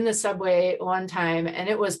we were in the subway one time and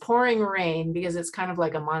it was pouring rain because it's kind of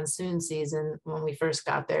like a monsoon season when we first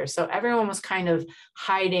got there. So everyone was kind of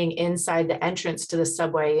hiding inside the entrance to the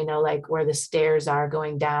subway, like where the stairs are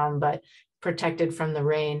going down, but protected from the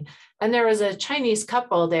rain. And there was a Chinese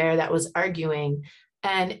couple there that was arguing,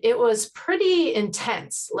 and it was pretty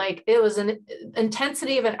intense. Like it was an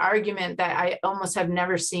intensity of an argument that I almost have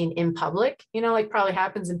never seen in public, like probably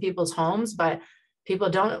happens in people's homes, but people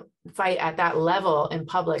don't fight at that level in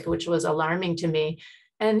public, which was alarming to me.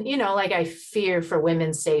 And, like I fear for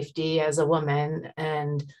women's safety as a woman,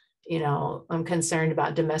 and I'm concerned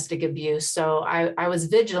about domestic abuse. So I was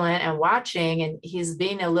vigilant and watching, and he's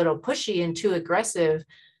being a little pushy and too aggressive,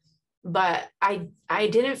 but I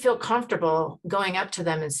didn't feel comfortable going up to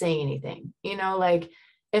them and saying anything, like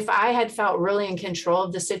if I had felt really in control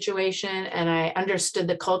of the situation and I understood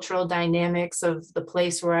the cultural dynamics of the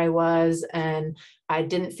place where I was, and I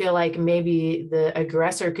didn't feel like maybe the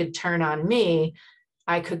aggressor could turn on me,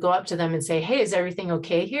 I could go up to them and say, hey, is everything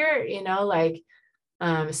okay here?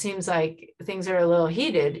 It seems like things are a little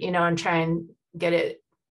heated, and try and get it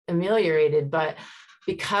ameliorated. But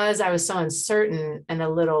because I was so uncertain and a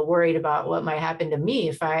little worried about what might happen to me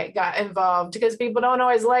if I got involved, because people don't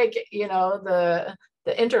always like,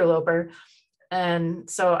 the interloper. And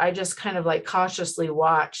so I just kind of like cautiously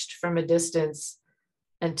watched from a distance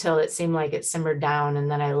until it seemed like it simmered down, and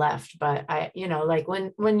then I left. But I, like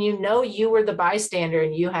when you were the bystander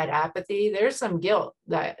and you had apathy, there's some guilt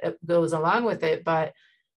that goes along with it. But,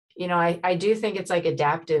 I do think it's like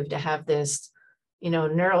adaptive to have this,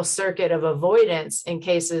 neural circuit of avoidance in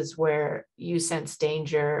cases where you sense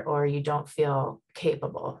danger or you don't feel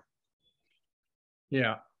capable.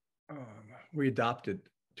 Yeah. We adopted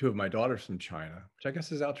two of my daughters from China, which I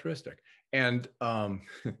guess is altruistic. And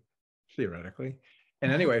theoretically.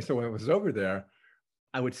 And anyway, so when it was over there,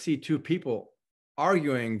 I would see two people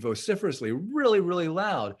arguing vociferously, really, really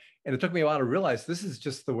loud. And it took me a while to realize this is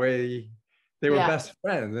just the way they were best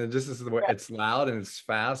friends. And just this is the way it's loud and it's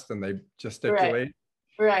fast and they gesticulate.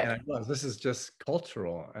 Right. And I realized this is just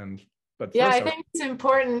cultural. But I think it's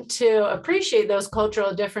important to appreciate those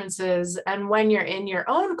cultural differences. And when you're in your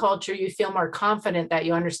own culture, you feel more confident that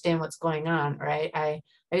you understand what's going on, right? I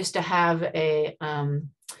used to have a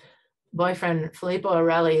boyfriend, Filippo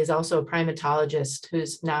Aureli, is also a primatologist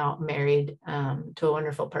who's now married to a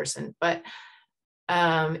wonderful person. But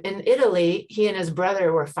in Italy, he and his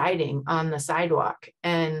brother were fighting on the sidewalk.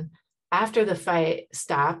 And after the fight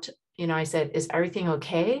stopped, I said, is everything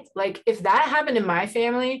okay? Like if that happened in my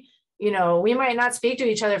family, we might not speak to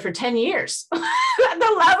each other for 10 years at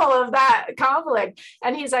the level of that conflict.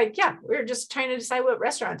 And he's like, yeah, we're just trying to decide what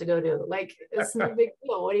restaurant to go to. Like, it's no big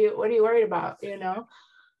deal. What are you worried about?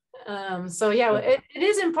 So yeah, it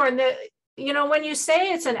is important that, you know, when you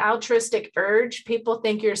say it's an altruistic urge, people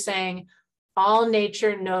think you're saying all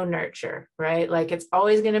nature, no nurture, right? Like it's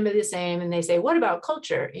always going to be the same. And they say, what about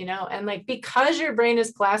culture? You know, and like, because your brain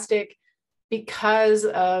is plastic, because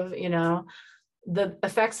of, you know, the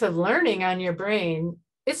effects of learning on your brain,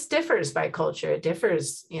 it differs by culture. It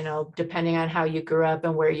differs, you know, depending on how you grew up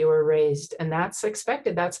and where you were raised. And that's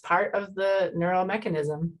expected. That's part of the neural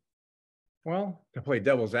mechanism. Well, to play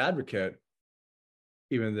devil's advocate,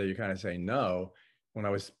 even though you kind of say no, when I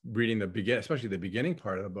was reading especially the beginning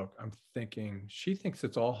part of the book, I'm thinking, she thinks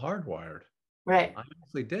it's all hardwired. Right. I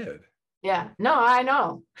actually did. Yeah, no, I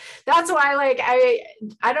know. That's why, like,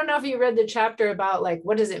 I don't know if you read the chapter about like,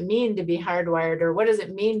 what does it mean to be hardwired, or what does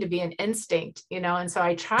it mean to be an instinct, you know? And so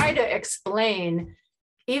I try to explain,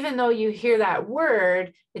 even though you hear that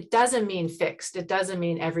word, it doesn't mean fixed. It doesn't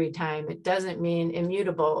mean every time. It doesn't mean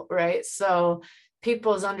immutable, right? So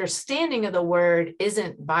people's understanding of the word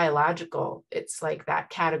isn't biological. It's like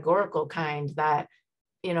that categorical kind that,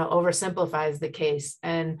 you know, oversimplifies the case.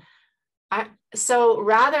 And so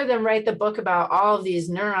rather than write the book about all of these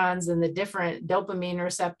neurons and the different dopamine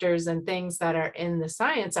receptors and things that are in the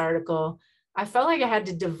science article, I felt like I had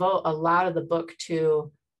to devote a lot of the book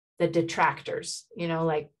to the detractors, you know,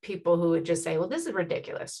 like people who would just say, well, this is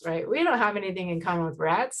ridiculous, right? We don't have anything in common with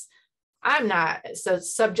rats. I'm not so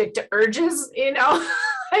subject to urges, you know,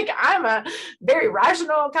 like I'm a very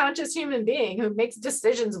rational, conscious human being who makes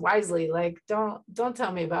decisions wisely. Like, don't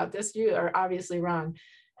tell me about this. You are obviously wrong.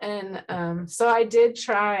 And so I did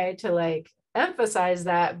try to like emphasize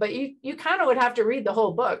that, but you kind of would have to read the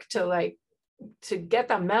whole book to get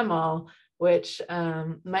the memo, which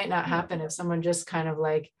might not happen if someone just kind of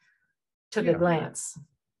like took a glance.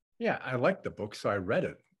 Yeah, I liked the book, so I read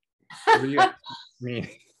it. I mean,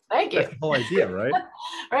 thank you. That's the whole idea, right?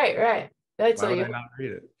 Right. That's why would I not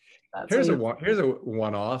read it? Here's a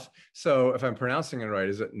one-off. So if I'm pronouncing it right,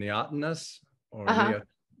 is it neotenous or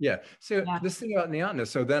Yeah. So this thing about neotenous.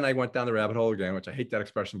 So then I went down the rabbit hole again, which I hate that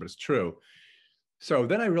expression, but it's true. So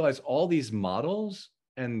then I realized all these models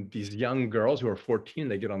and these young girls who are 14,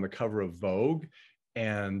 they get on the cover of Vogue,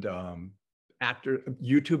 and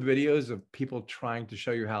YouTube videos of people trying to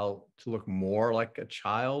show you how to look more like a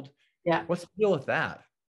child. Yeah. What's the deal with that?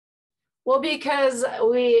 Well, because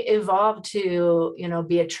we evolved to, you know,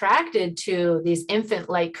 be attracted to these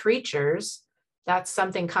infant-like creatures. That's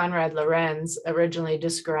something Konrad Lorenz originally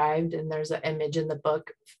described, and there's an image in the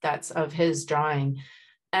book that's of his drawing.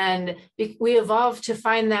 And we evolved to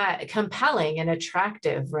find that compelling and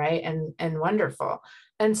attractive, right? And wonderful.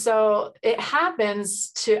 And so it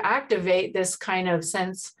happens to activate this kind of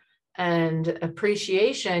sense and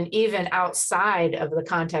appreciation even outside of the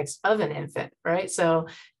context of an infant, right? So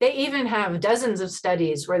they even have dozens of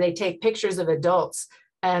studies where they take pictures of adults,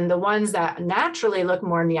 and the ones that naturally look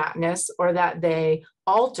more neotenous or that they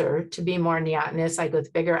alter to be more neotenous, like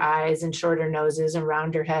with bigger eyes and shorter noses and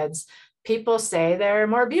rounder heads, people say they're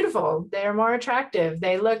more beautiful, they're more attractive,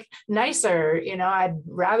 they look nicer. You know, I'd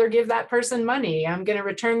rather give that person money. I'm going to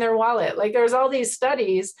return their wallet. Like there's all these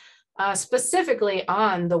studies specifically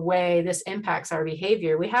on the way this impacts our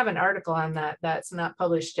behavior. We have an article on that that's not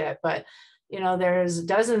published yet, but you know, there's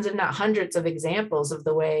dozens, if not hundreds of examples of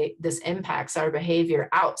the way this impacts our behavior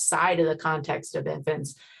outside of the context of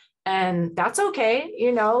infants. And that's okay,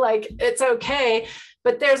 you know, like it's okay.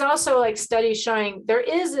 But there's also like studies showing there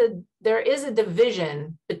is a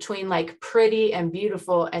division between like pretty and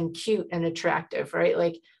beautiful and cute and attractive, right?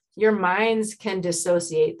 Like your minds can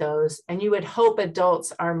dissociate those, and you would hope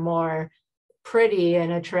adults are more pretty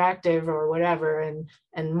and attractive or whatever,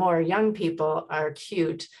 and more young people are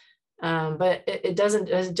cute. But it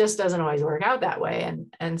just doesn't always work out that way,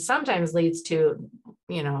 and sometimes leads to,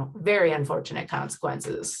 you know, very unfortunate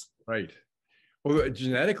consequences. Right. Well,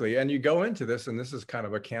 genetically, and you go into this, and this is kind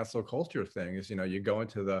of a cancel culture thing, is, you know, you go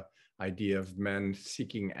into the idea of men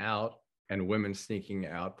seeking out and women sneaking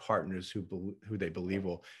out partners who they believe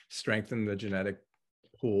will strengthen the genetic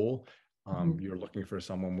pool. You're looking for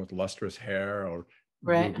someone with lustrous hair or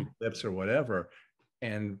ruby lips or whatever.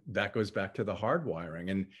 And that goes back to the hardwiring.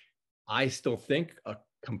 And I still think a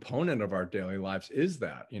component of our daily lives is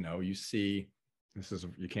that, you know, you see,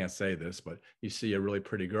 you can't say this, but you see a really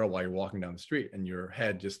pretty girl while you're walking down the street and your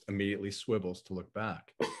head just immediately swivels to look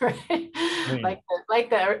back. Right. I mean, like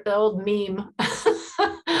the old meme.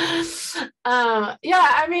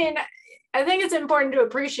 Yeah, I mean, I think it's important to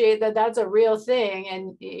appreciate that that's a real thing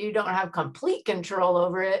and you don't have complete control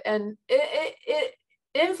over it. And it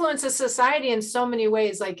influences society in so many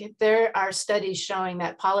ways. Like there are studies showing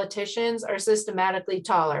that politicians are systematically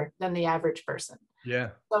taller than the average person. Yeah.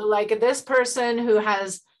 So like this person who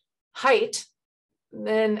has height,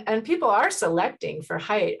 then, and people are selecting for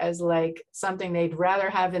height as like something they'd rather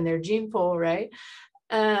have in their gene pool, right?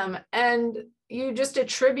 And you just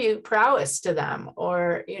attribute prowess to them,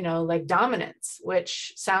 or, you know, like dominance,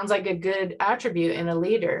 which sounds like a good attribute in a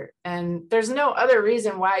leader. And there's no other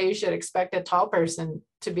reason why you should expect a tall person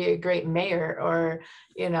to be a great mayor or,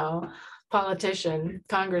 you know, politician,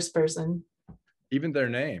 congressperson. Even their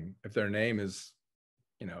name, if their name is,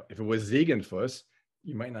 you know, if it was Ziegenfuss,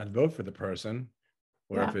 you might not vote for the person.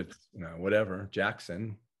 Or if it's, you know, whatever,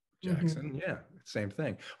 Jackson, yeah, same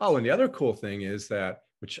thing. Oh, and the other cool thing is that,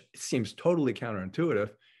 which seems totally counterintuitive,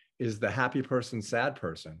 is the happy person, sad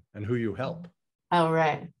person, and who you help. Oh,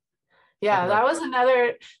 right. Yeah, that was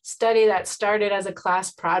another study that started as a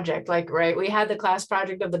class project. Like, right, we had the class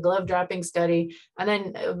project of the glove dropping study. And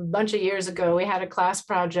then a bunch of years ago, we had a class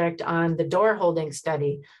project on the door holding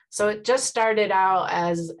study. So it just started out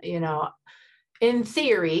as, you know, in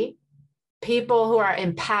theory, people who are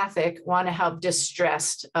empathic want to help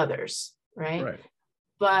distressed others, right?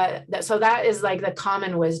 But so that is like the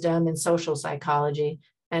common wisdom in social psychology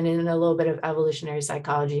and in a little bit of evolutionary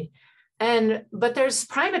psychology. But there's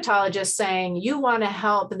primatologists saying you want to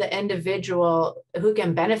help the individual who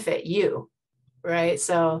can benefit you, right?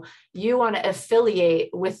 So you want to affiliate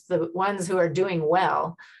with the ones who are doing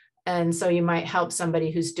well. And so you might help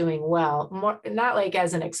somebody who's doing well, more, not like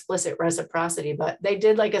as an explicit reciprocity, but they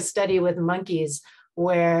did like a study with monkeys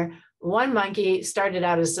where one monkey started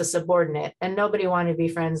out as a subordinate and nobody wanted to be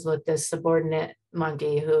friends with this subordinate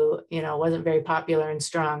monkey who, you know, wasn't very popular and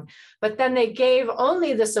strong. But then they gave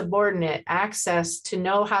only the subordinate access to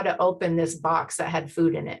know how to open this box that had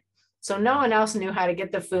food in it. So no one else knew how to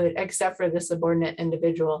get the food except for the subordinate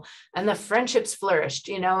individual. And the friendships flourished,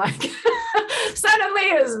 you know, like suddenly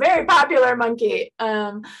it was a very popular monkey.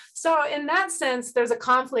 So in that sense, there's a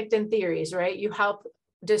conflict in theories, right? You help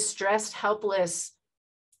distressed, helpless,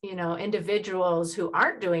 you know, individuals who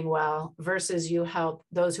aren't doing well versus you help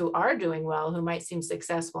those who are doing well, who might seem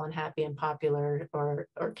successful and happy and popular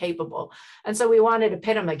or capable. And so we wanted to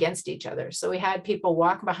pit them against each other. So we had people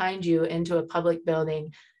walk behind you into a public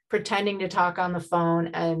building, pretending to talk on the phone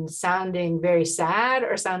and sounding very sad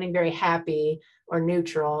or sounding very happy or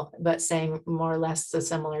neutral, but saying more or less a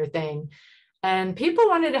similar thing. And people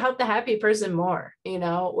wanted to help the happy person more, you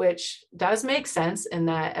know, which does make sense in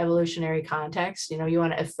that evolutionary context. You know, you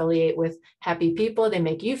want to affiliate with happy people. They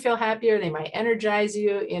make you feel happier. They might energize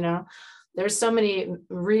you, you know. There's so many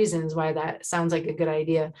reasons why that sounds like a good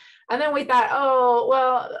idea. And then we thought, oh,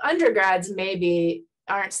 well, undergrads maybe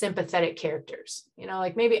aren't sympathetic characters, you know,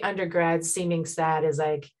 like maybe undergrads seeming sad is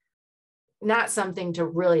like not something to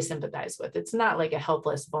really sympathize with. It's not like a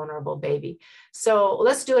helpless, vulnerable baby. So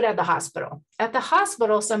let's do it at the hospital. At the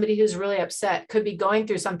hospital, somebody who's really upset could be going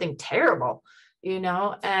through something terrible, you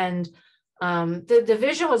know, and the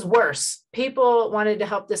division was worse. People wanted to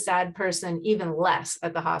help the sad person even less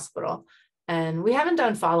at the hospital. And we haven't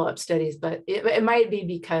done follow-up studies, but it might be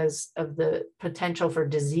because of the potential for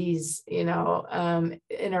disease, you know,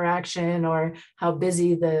 interaction or how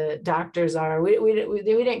busy the doctors are. We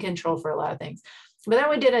didn't control for a lot of things. But then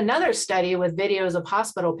we did another study with videos of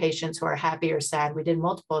hospital patients who are happy or sad. We did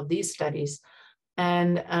multiple of these studies.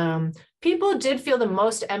 And people did feel the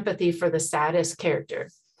most empathy for the saddest character.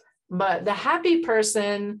 But the happy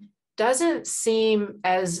person doesn't seem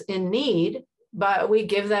as in need, but we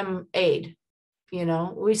give them aid. You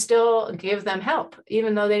know, we still give them help,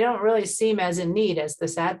 even though they don't really seem as in need as the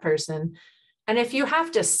sad person. And if you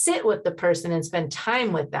have to sit with the person and spend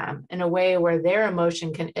time with them in a way where their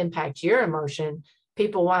emotion can impact your emotion,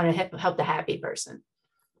 people want to help the happy person.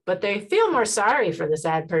 But they feel more sorry for the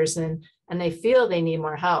sad person and they feel they need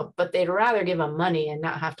more help, but they'd rather give them money and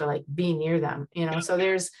not have to like be near them, you know. So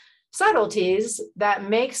there's subtleties that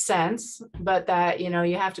make sense, but that, you know,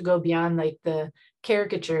 you have to go beyond like the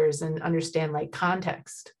caricatures and understand like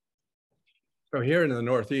context. So here in the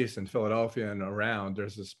Northeast, in Philadelphia and around,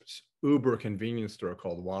 there's this uber convenience store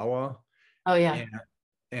called Wawa. Oh yeah.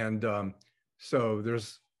 So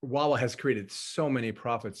Wawa has created so many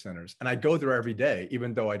profit centers, and I go there every day,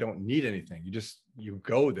 even though I don't need anything. You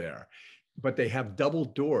go there, but they have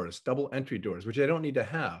double entry doors, which they don't need to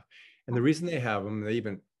have. And the reason they have them, they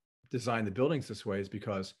even design the buildings this way, is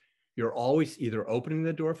because you're always either opening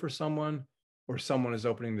the door for someone or someone is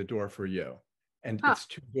opening the door for you. And it's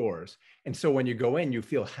two doors. And so when you go in, you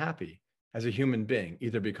feel happy as a human being,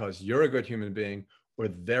 either because you're a good human being or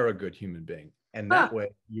they're a good human being. And that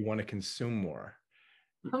way you want to consume more.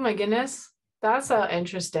 Oh my goodness. That's so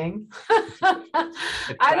interesting.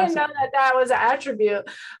 I didn't know that that was an attribute.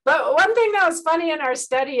 But one thing that was funny in our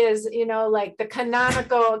study is, like the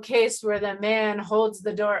canonical case where the man holds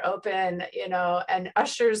the door open, and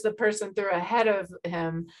ushers the person through ahead of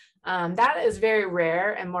him. That is very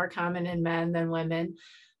rare and more common in men than women.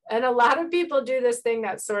 And a lot of people do this thing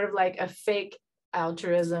that's sort of like a fake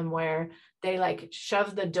altruism where they like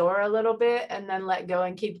shove the door a little bit and then let go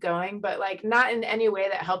and keep going, but like not in any way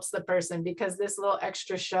that helps the person, because this little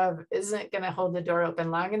extra shove isn't going to hold the door open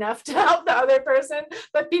long enough to help the other person.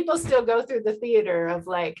 But people still go through the theater of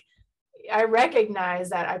like, I recognize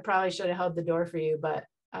that I probably should have held the door for you, but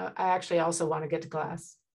I actually also want to get to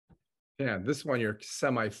class. Yeah, this one you're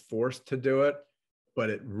semi-forced to do it, but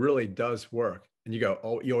it really does work. And you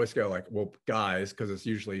always go like, well, guys, because it's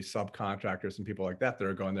usually subcontractors and people like that that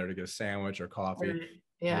are going there to get a sandwich or coffee. Right.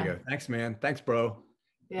 Yeah. And you go, thanks, man. Thanks, bro.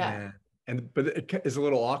 Yeah. But it is a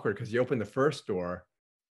little awkward because you open the first door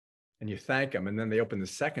and you thank them, and then they open the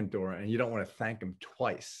second door and you don't want to thank them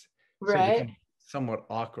twice. Right. So it becomes somewhat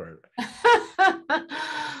awkward. I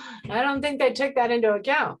don't think they took that into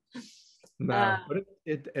account. No, but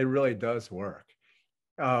it really does work.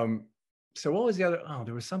 So what was the other? Oh,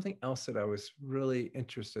 there was something else that I was really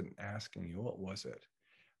interested in asking you. What was it?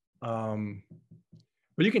 Well,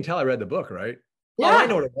 you can tell I read the book, right? Yeah. Oh, I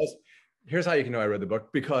know what it was. Here's how you can know I read the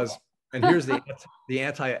book, because, and here's the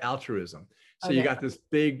anti-altruism. So Okay. you got this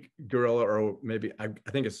big gorilla, or maybe, I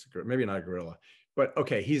think it's maybe not a gorilla, but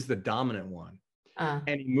okay, he's the dominant one.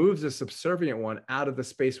 And he moves the subservient one out of the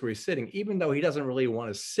space where he's sitting, even though he doesn't really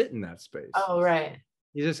want to sit in that space. Oh, right.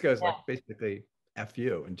 He just goes like, basically, F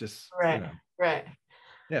you, and just, right. Right.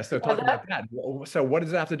 Yeah. So talk about that. So what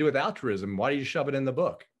does it have to do with altruism? Why do you shove it in the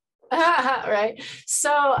book? Right.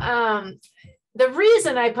 So the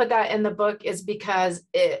reason I put that in the book is because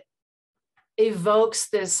it evokes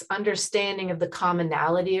this understanding of the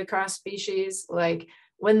commonality across species. Like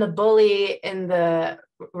when the bully in the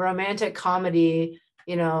romantic comedy,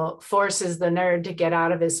 forces the nerd to get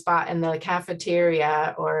out of his spot in the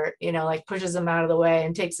cafeteria, or, like pushes him out of the way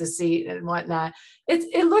and takes a seat and whatnot.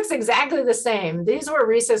 It looks exactly the same. These were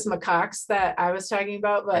rhesus macaques that I was talking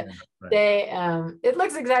about, but it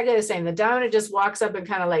looks exactly the same. The dominant just walks up and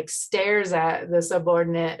kind of like stares at the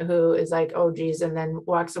subordinate who is like, oh geez, and then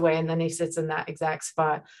walks away, and then he sits in that exact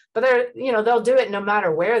spot. But they'll do it no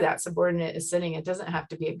matter where that subordinate is sitting. It doesn't have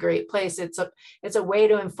to be a great place. It's a way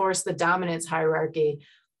to enforce the dominance hierarchy.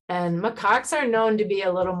 And macaques are known to be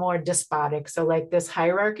a little more despotic. So like this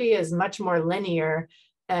hierarchy is much more linear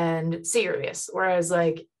and serious. Whereas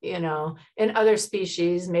like, in other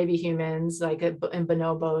species, maybe humans, like in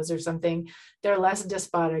bonobos or something, they're less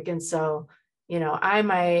despotic. And so, I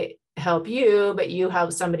might help you, but you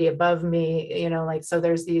help somebody above me, so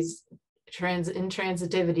there's these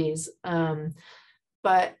intransitivities.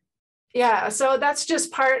 But yeah, so that's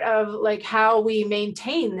just part of like how we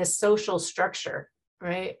maintain this social structure,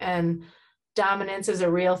 right? And dominance is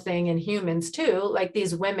a real thing in humans too. Like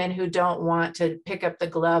these women who don't want to pick up the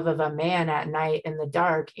glove of a man at night in the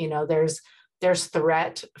dark, there's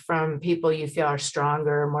threat from people you feel are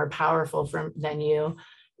stronger, more powerful than you.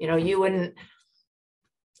 You wouldn't,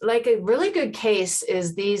 like a really good case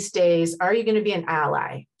is these days, are you going to be an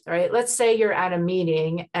ally, right? Let's say you're at a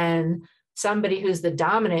meeting and somebody who's the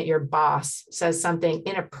dominant, your boss, says something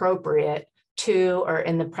inappropriate to or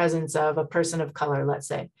in the presence of a person of color, let's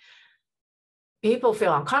say. People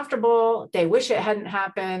feel uncomfortable. They wish it hadn't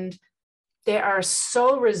happened. They are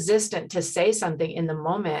so resistant to say something in the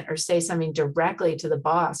moment or say something directly to the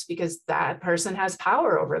boss because that person has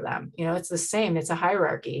power over them. It's the same. It's a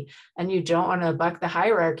hierarchy. And you don't want to buck the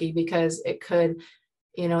hierarchy because it could,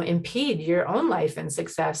 impede your own life and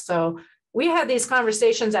success. So we had these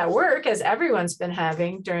conversations at work, as everyone's been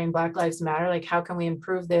having during Black Lives Matter, like how can we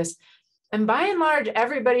improve this? And by and large,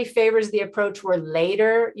 everybody favors the approach where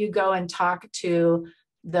later you go and talk to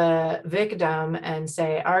the victim and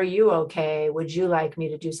say, are you okay? Would you like me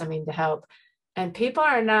to do something to help? And people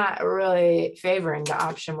are not really favoring the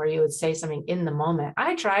option where you would say something in the moment.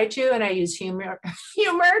 I try to, and I use humor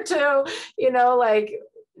to, like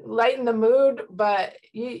lighten the mood, but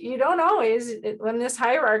you don't always. When this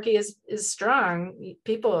hierarchy is strong,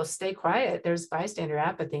 people stay quiet. There's bystander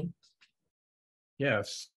apathy.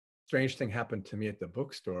 Yes. Strange thing happened to me at the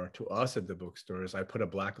bookstore, to us at the bookstore, is I put a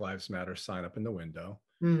Black Lives Matter sign up in the window,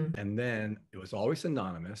 and then it was always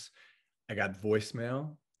anonymous. I got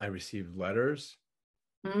voicemail. I received letters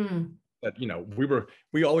that,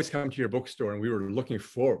 we always come to your bookstore and we were looking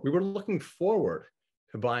forward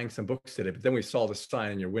to buying some books today, but then we saw the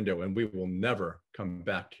sign in your window and we will never come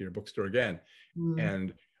back to your bookstore again.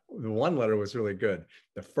 And the one letter was really good.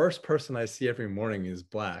 The first person I see every morning is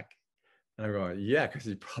Black. And I'm going, yeah, because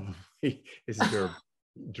he probably is your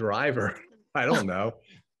driver. I don't know.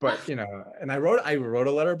 But, and I wrote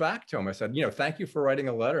a letter back to him. I said, thank you for writing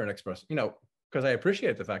a letter and express, because I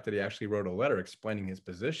appreciate the fact that he actually wrote a letter explaining his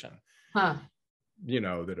position. Huh.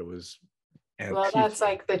 That it was. Well, that's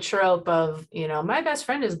like the trope of, my best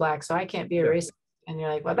friend is Black, so I can't be a racist. And you're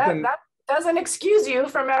like, well, that doesn't excuse you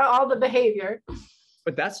from all the behavior.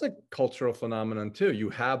 But that's a cultural phenomenon too. You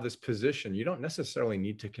have this position. You don't necessarily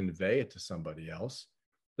need to convey it to somebody else.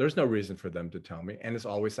 There's no reason for them to tell me. And it's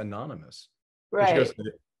always anonymous. Right.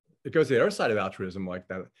 It goes to the other side of altruism, like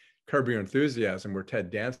that Curb Your Enthusiasm, where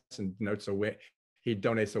Ted Danson notes he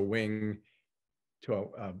donates a wing to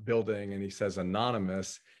a building and he says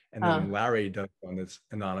anonymous. And then Larry does one that's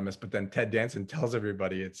anonymous, but then Ted Danson tells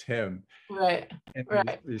everybody it's him. Right. And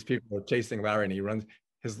these people are chasing Larry, and he runs.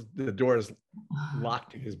 The door is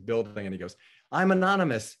locked to his building, and he goes, "I'm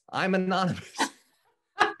anonymous. I'm anonymous."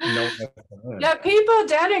 Yeah, people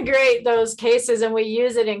denigrate those cases, and we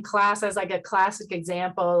use it in class as like a classic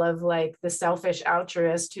example of like the selfish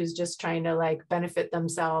altruist who's just trying to like benefit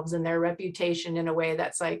themselves and their reputation in a way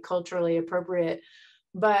that's like culturally appropriate.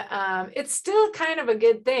 But it's still kind of a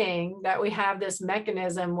good thing that we have this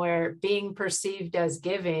mechanism where being perceived as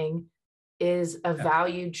giving is a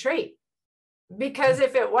valued trait. Because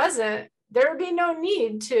if it wasn't, there would be no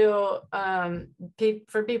need to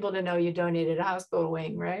for people to know you donated a hospital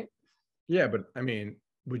wing, right? Yeah, but I mean,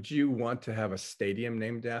 would you want to have a stadium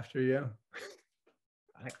named after you?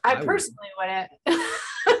 I personally wouldn't.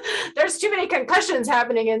 There's too many concussions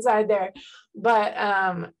happening inside there. But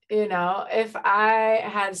if I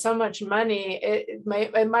had so much money, it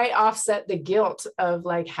might offset the guilt of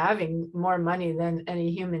like having more money than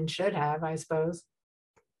any human should have, I suppose.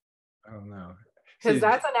 I don't know. Because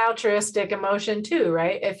that's an altruistic emotion too,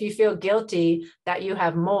 right? If you feel guilty that you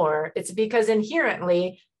have more, it's because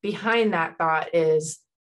inherently behind that thought is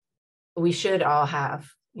we should all have,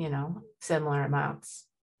 similar amounts.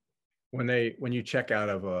 When you check out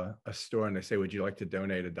of a store and they say, would you like to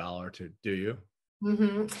donate $1 to, do you?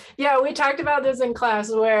 Mm-hmm. Yeah, we talked about this in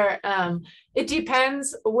class where it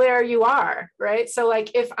depends where you are, right? So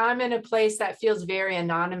like if I'm in a place that feels very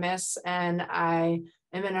anonymous and I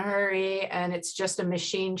am in a hurry and it's just a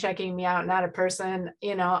machine checking me out, not a person,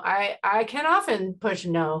 I can often push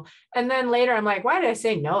no. And then later I'm like, why did I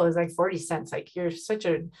say no? It was like 40 cents. Like, you're such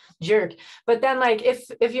a jerk. But then like,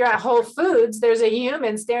 if you're at Whole Foods, there's a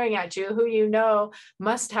human staring at you who,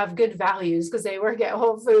 must have good values because they work at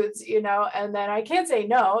Whole Foods, and then I can't say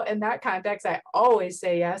no. In that context, I always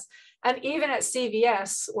say yes. And even at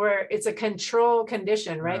CVS, where it's a control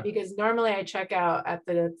condition, right? Yeah. Because normally I check out at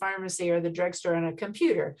the pharmacy or the drugstore on a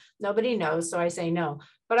computer. Nobody knows, so I say no.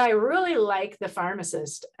 But I really like the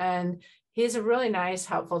pharmacist, and he's a really nice,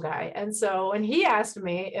 helpful guy. And so when he asked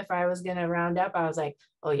me if I was going to round up, I was like,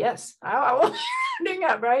 oh, yes, I will be rounding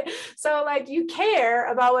up, right? So like you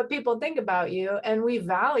care about what people think about you, and we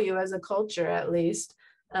value as a culture, at least,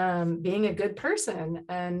 being a good person.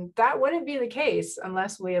 And that wouldn't be the case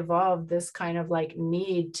unless we evolved this kind of like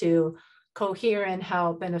need to cohere and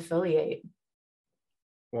help and affiliate.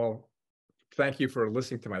 Well, thank you for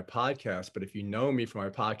listening to my podcast. But if you know me from my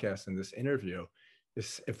podcast and this interview,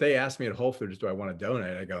 if they ask me at Whole Foods, do I want to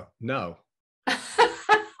donate? I go, no.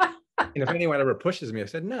 And if anyone ever pushes me, I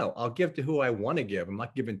said, no, I'll give to who I want to give. I'm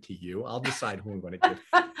not giving to you. I'll decide who I'm going to give.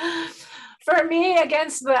 For me,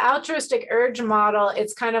 against the altruistic urge model,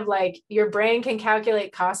 it's kind of like your brain can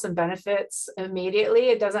calculate costs and benefits immediately.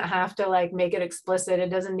 It doesn't have to like make it explicit. It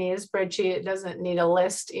doesn't need a spreadsheet. It doesn't need a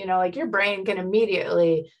list. Like your brain can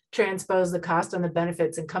immediately transpose the cost and the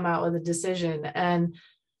benefits and come out with a decision. And,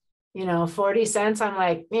 40 cents, I'm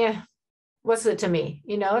like, yeah, what's it to me?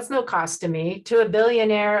 It's no cost to me. To a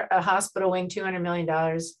billionaire, a hospital wing, $200 million,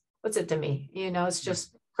 what's it to me? It's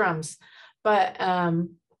just crumbs. But,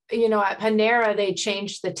 at Panera, they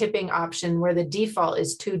changed the tipping option where the default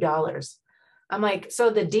is $2. I'm like, so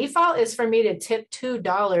the default is for me to tip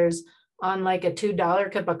 $2 on like a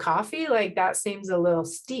 $2 cup of coffee? Like that seems a little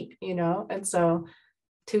steep, And so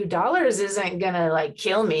 $2 isn't gonna like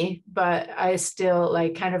kill me, but I still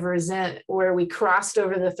like kind of resent where we crossed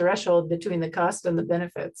over the threshold between the cost and the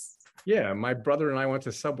benefits. Yeah, my brother and I went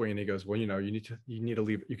to Subway, and he goes, well, you need to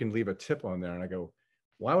leave. You can leave a tip on there, and I go,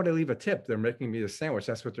 why would I leave a tip? They're making me a sandwich.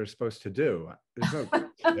 That's what they're supposed to do. There's no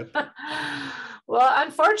tip. Well,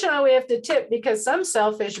 unfortunately, we have to tip because some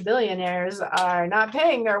selfish billionaires are not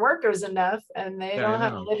paying their workers enough, and they don't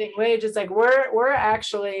have a living wage. It's like we're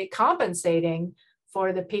actually compensating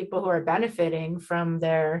for the people who are benefiting from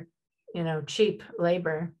their, cheap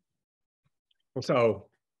labor. So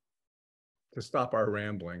to stop our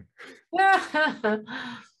rambling. Yeah.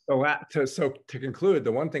 So to conclude,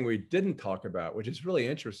 the one thing we didn't talk about, which is really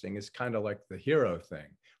interesting, is kind of like the hero thing.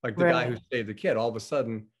 Like the guy who saved the kid, all of a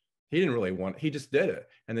sudden, he didn't really want, he just did it.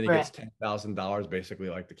 And then he gets $10,000, basically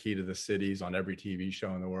like the key to the cities on every TV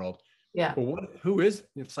show in the world. Yeah. But who is,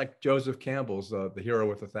 it's like Joseph Campbell's The Hero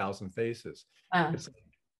with a Thousand Faces. It's like,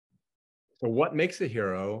 so what makes a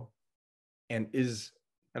hero, and is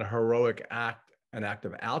a heroic act an act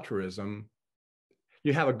of altruism?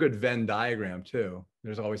 You have a good Venn diagram too.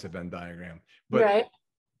 There's always a Venn diagram. But,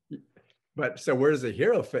 but so where does the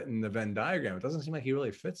hero fit in the Venn diagram? It doesn't seem like he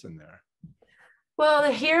really fits in there. Well,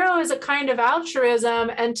 the hero is a kind of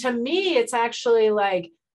altruism. And to me, it's actually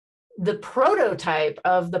like the prototype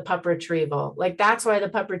of the pup retrieval. Like that's why the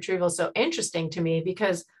pup retrieval is so interesting to me,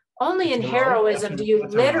 because only in heroism do you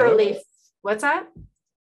literally, what's that?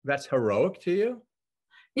 That's heroic to you?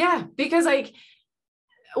 Yeah, because like,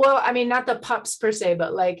 well, I mean, not the pups per se,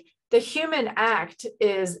 but like the human act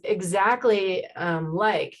is exactly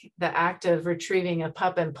like the act of retrieving a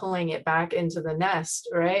pup and pulling it back into the nest,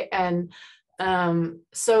 right? And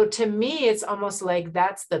so to me, it's almost like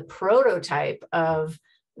that's the prototype of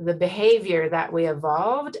the behavior that we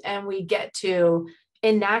evolved, and we get to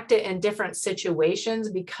enact it in different situations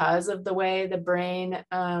because of the way the brain,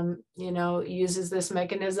 uses this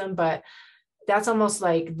mechanism. But that's almost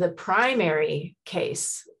like the primary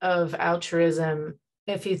case of altruism,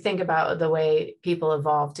 if you think about the way people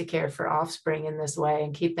evolved to care for offspring in this way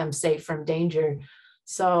and keep them safe from danger.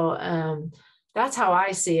 So that's how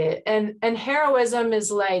I see it. And heroism is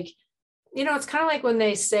like, it's kind of like when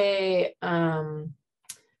they say,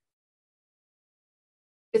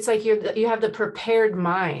 it's like you have the prepared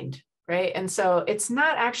mind, right? And so it's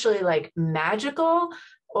not actually like magical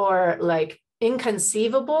or like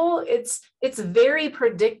inconceivable. It's very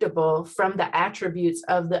predictable from the attributes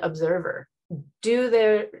of the observer.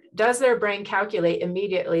 Does their brain calculate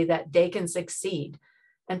immediately that they can succeed?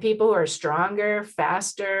 And people who are stronger,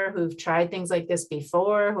 faster, who've tried things like this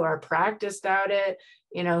before, who are practiced at it,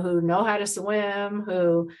 who know how to swim,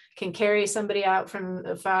 who can carry somebody out from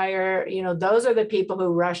the fire, those are the people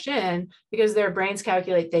who rush in because their brains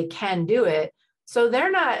calculate they can do it. So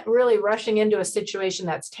they're not really rushing into a situation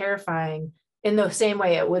that's terrifying in the same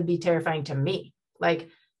way it would be terrifying to me. Like,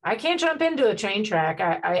 I can't jump into a train track.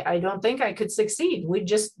 I don't think I could succeed.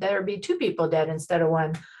 There'd be two people dead instead of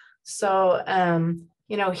one. So,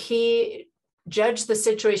 he judged the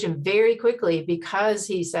situation very quickly because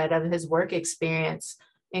he said of his work experience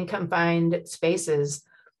in confined spaces,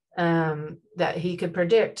 that he could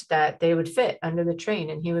predict that they would fit under the train.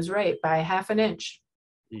 And he was right by half an inch.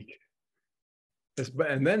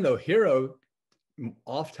 And then the hero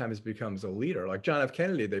oftentimes becomes a leader. Like John F.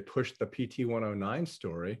 Kennedy, they pushed the PT 109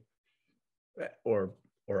 story, or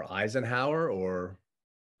Eisenhower or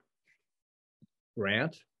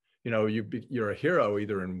Grant. You're a hero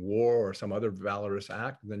either in war or some other valorous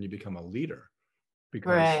act, and then you become a leader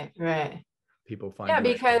because right. People find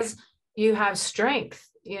because you have strength.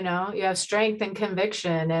 You have strength and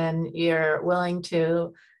conviction, and you're willing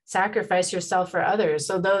to sacrifice yourself for others.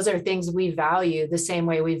 So those are things we value the same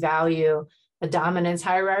way we value a dominance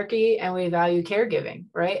hierarchy and we value caregiving,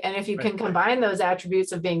 right? And if you can combine those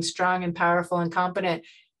attributes of being strong and powerful and competent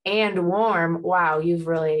and warm, wow, you've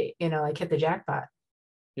really, hit the jackpot.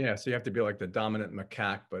 Yeah, so you have to be like the dominant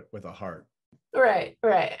macaque, but with a heart. Right.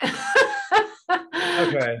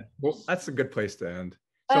 Okay, well, that's a good place to end.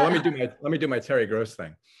 So let me do my Terry Gross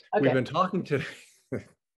thing. Okay.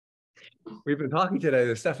 We've been talking today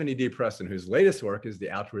to Stephanie D. Preston, whose latest work is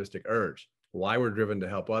The Altruistic Urge: Why We're Driven to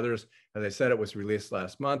Help Others. As I said, it was released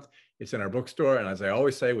last month. It's in our bookstore, and as I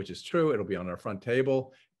always say, which is true, it'll be on our front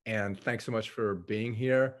table. And thanks so much for being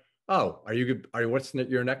here. Oh, what's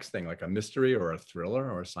your next thing? Like a mystery or a thriller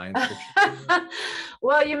or a science fiction?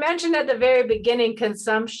 Well, you mentioned at the very beginning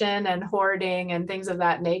consumption and hoarding and things of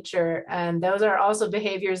that nature. And those are also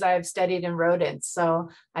behaviors I've studied in rodents. So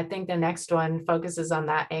I think the next one focuses on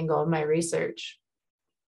that angle of my research.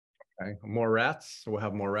 Okay, more rats. So we'll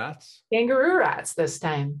have more rats. Kangaroo rats this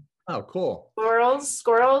time. Oh, cool.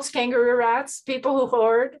 Squirrels, kangaroo rats, people who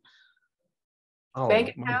hoard. Oh,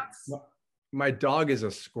 bank accounts. My dog is a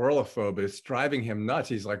squirrelophobe, but it's driving him nuts.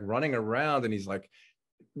 He's like running around and he's like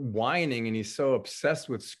whining, and he's so obsessed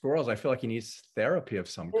with squirrels. I feel like he needs therapy of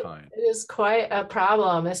some kind. It is quite a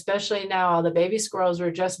problem, especially now. All the baby squirrels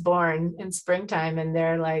were just born in springtime and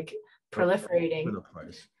they're like proliferating. In the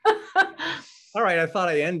place. All right, I thought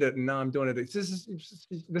I ended it, and now I'm doing it. This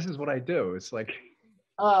is what I do. It's like,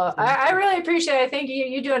 Oh, I really appreciate it. I think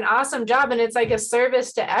you do an awesome job, and it's like a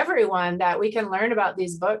service to everyone that we can learn about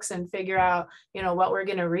these books and figure out, what we're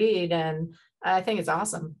going to read. And I think it's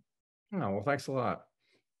awesome. Oh, well, thanks a lot.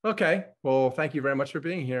 Okay. Well, thank you very much for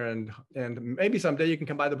being here. And maybe someday you can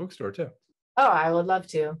come by the bookstore too. Oh, I would love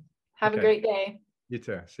to. Have a great day. You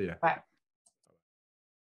too. See ya. Bye.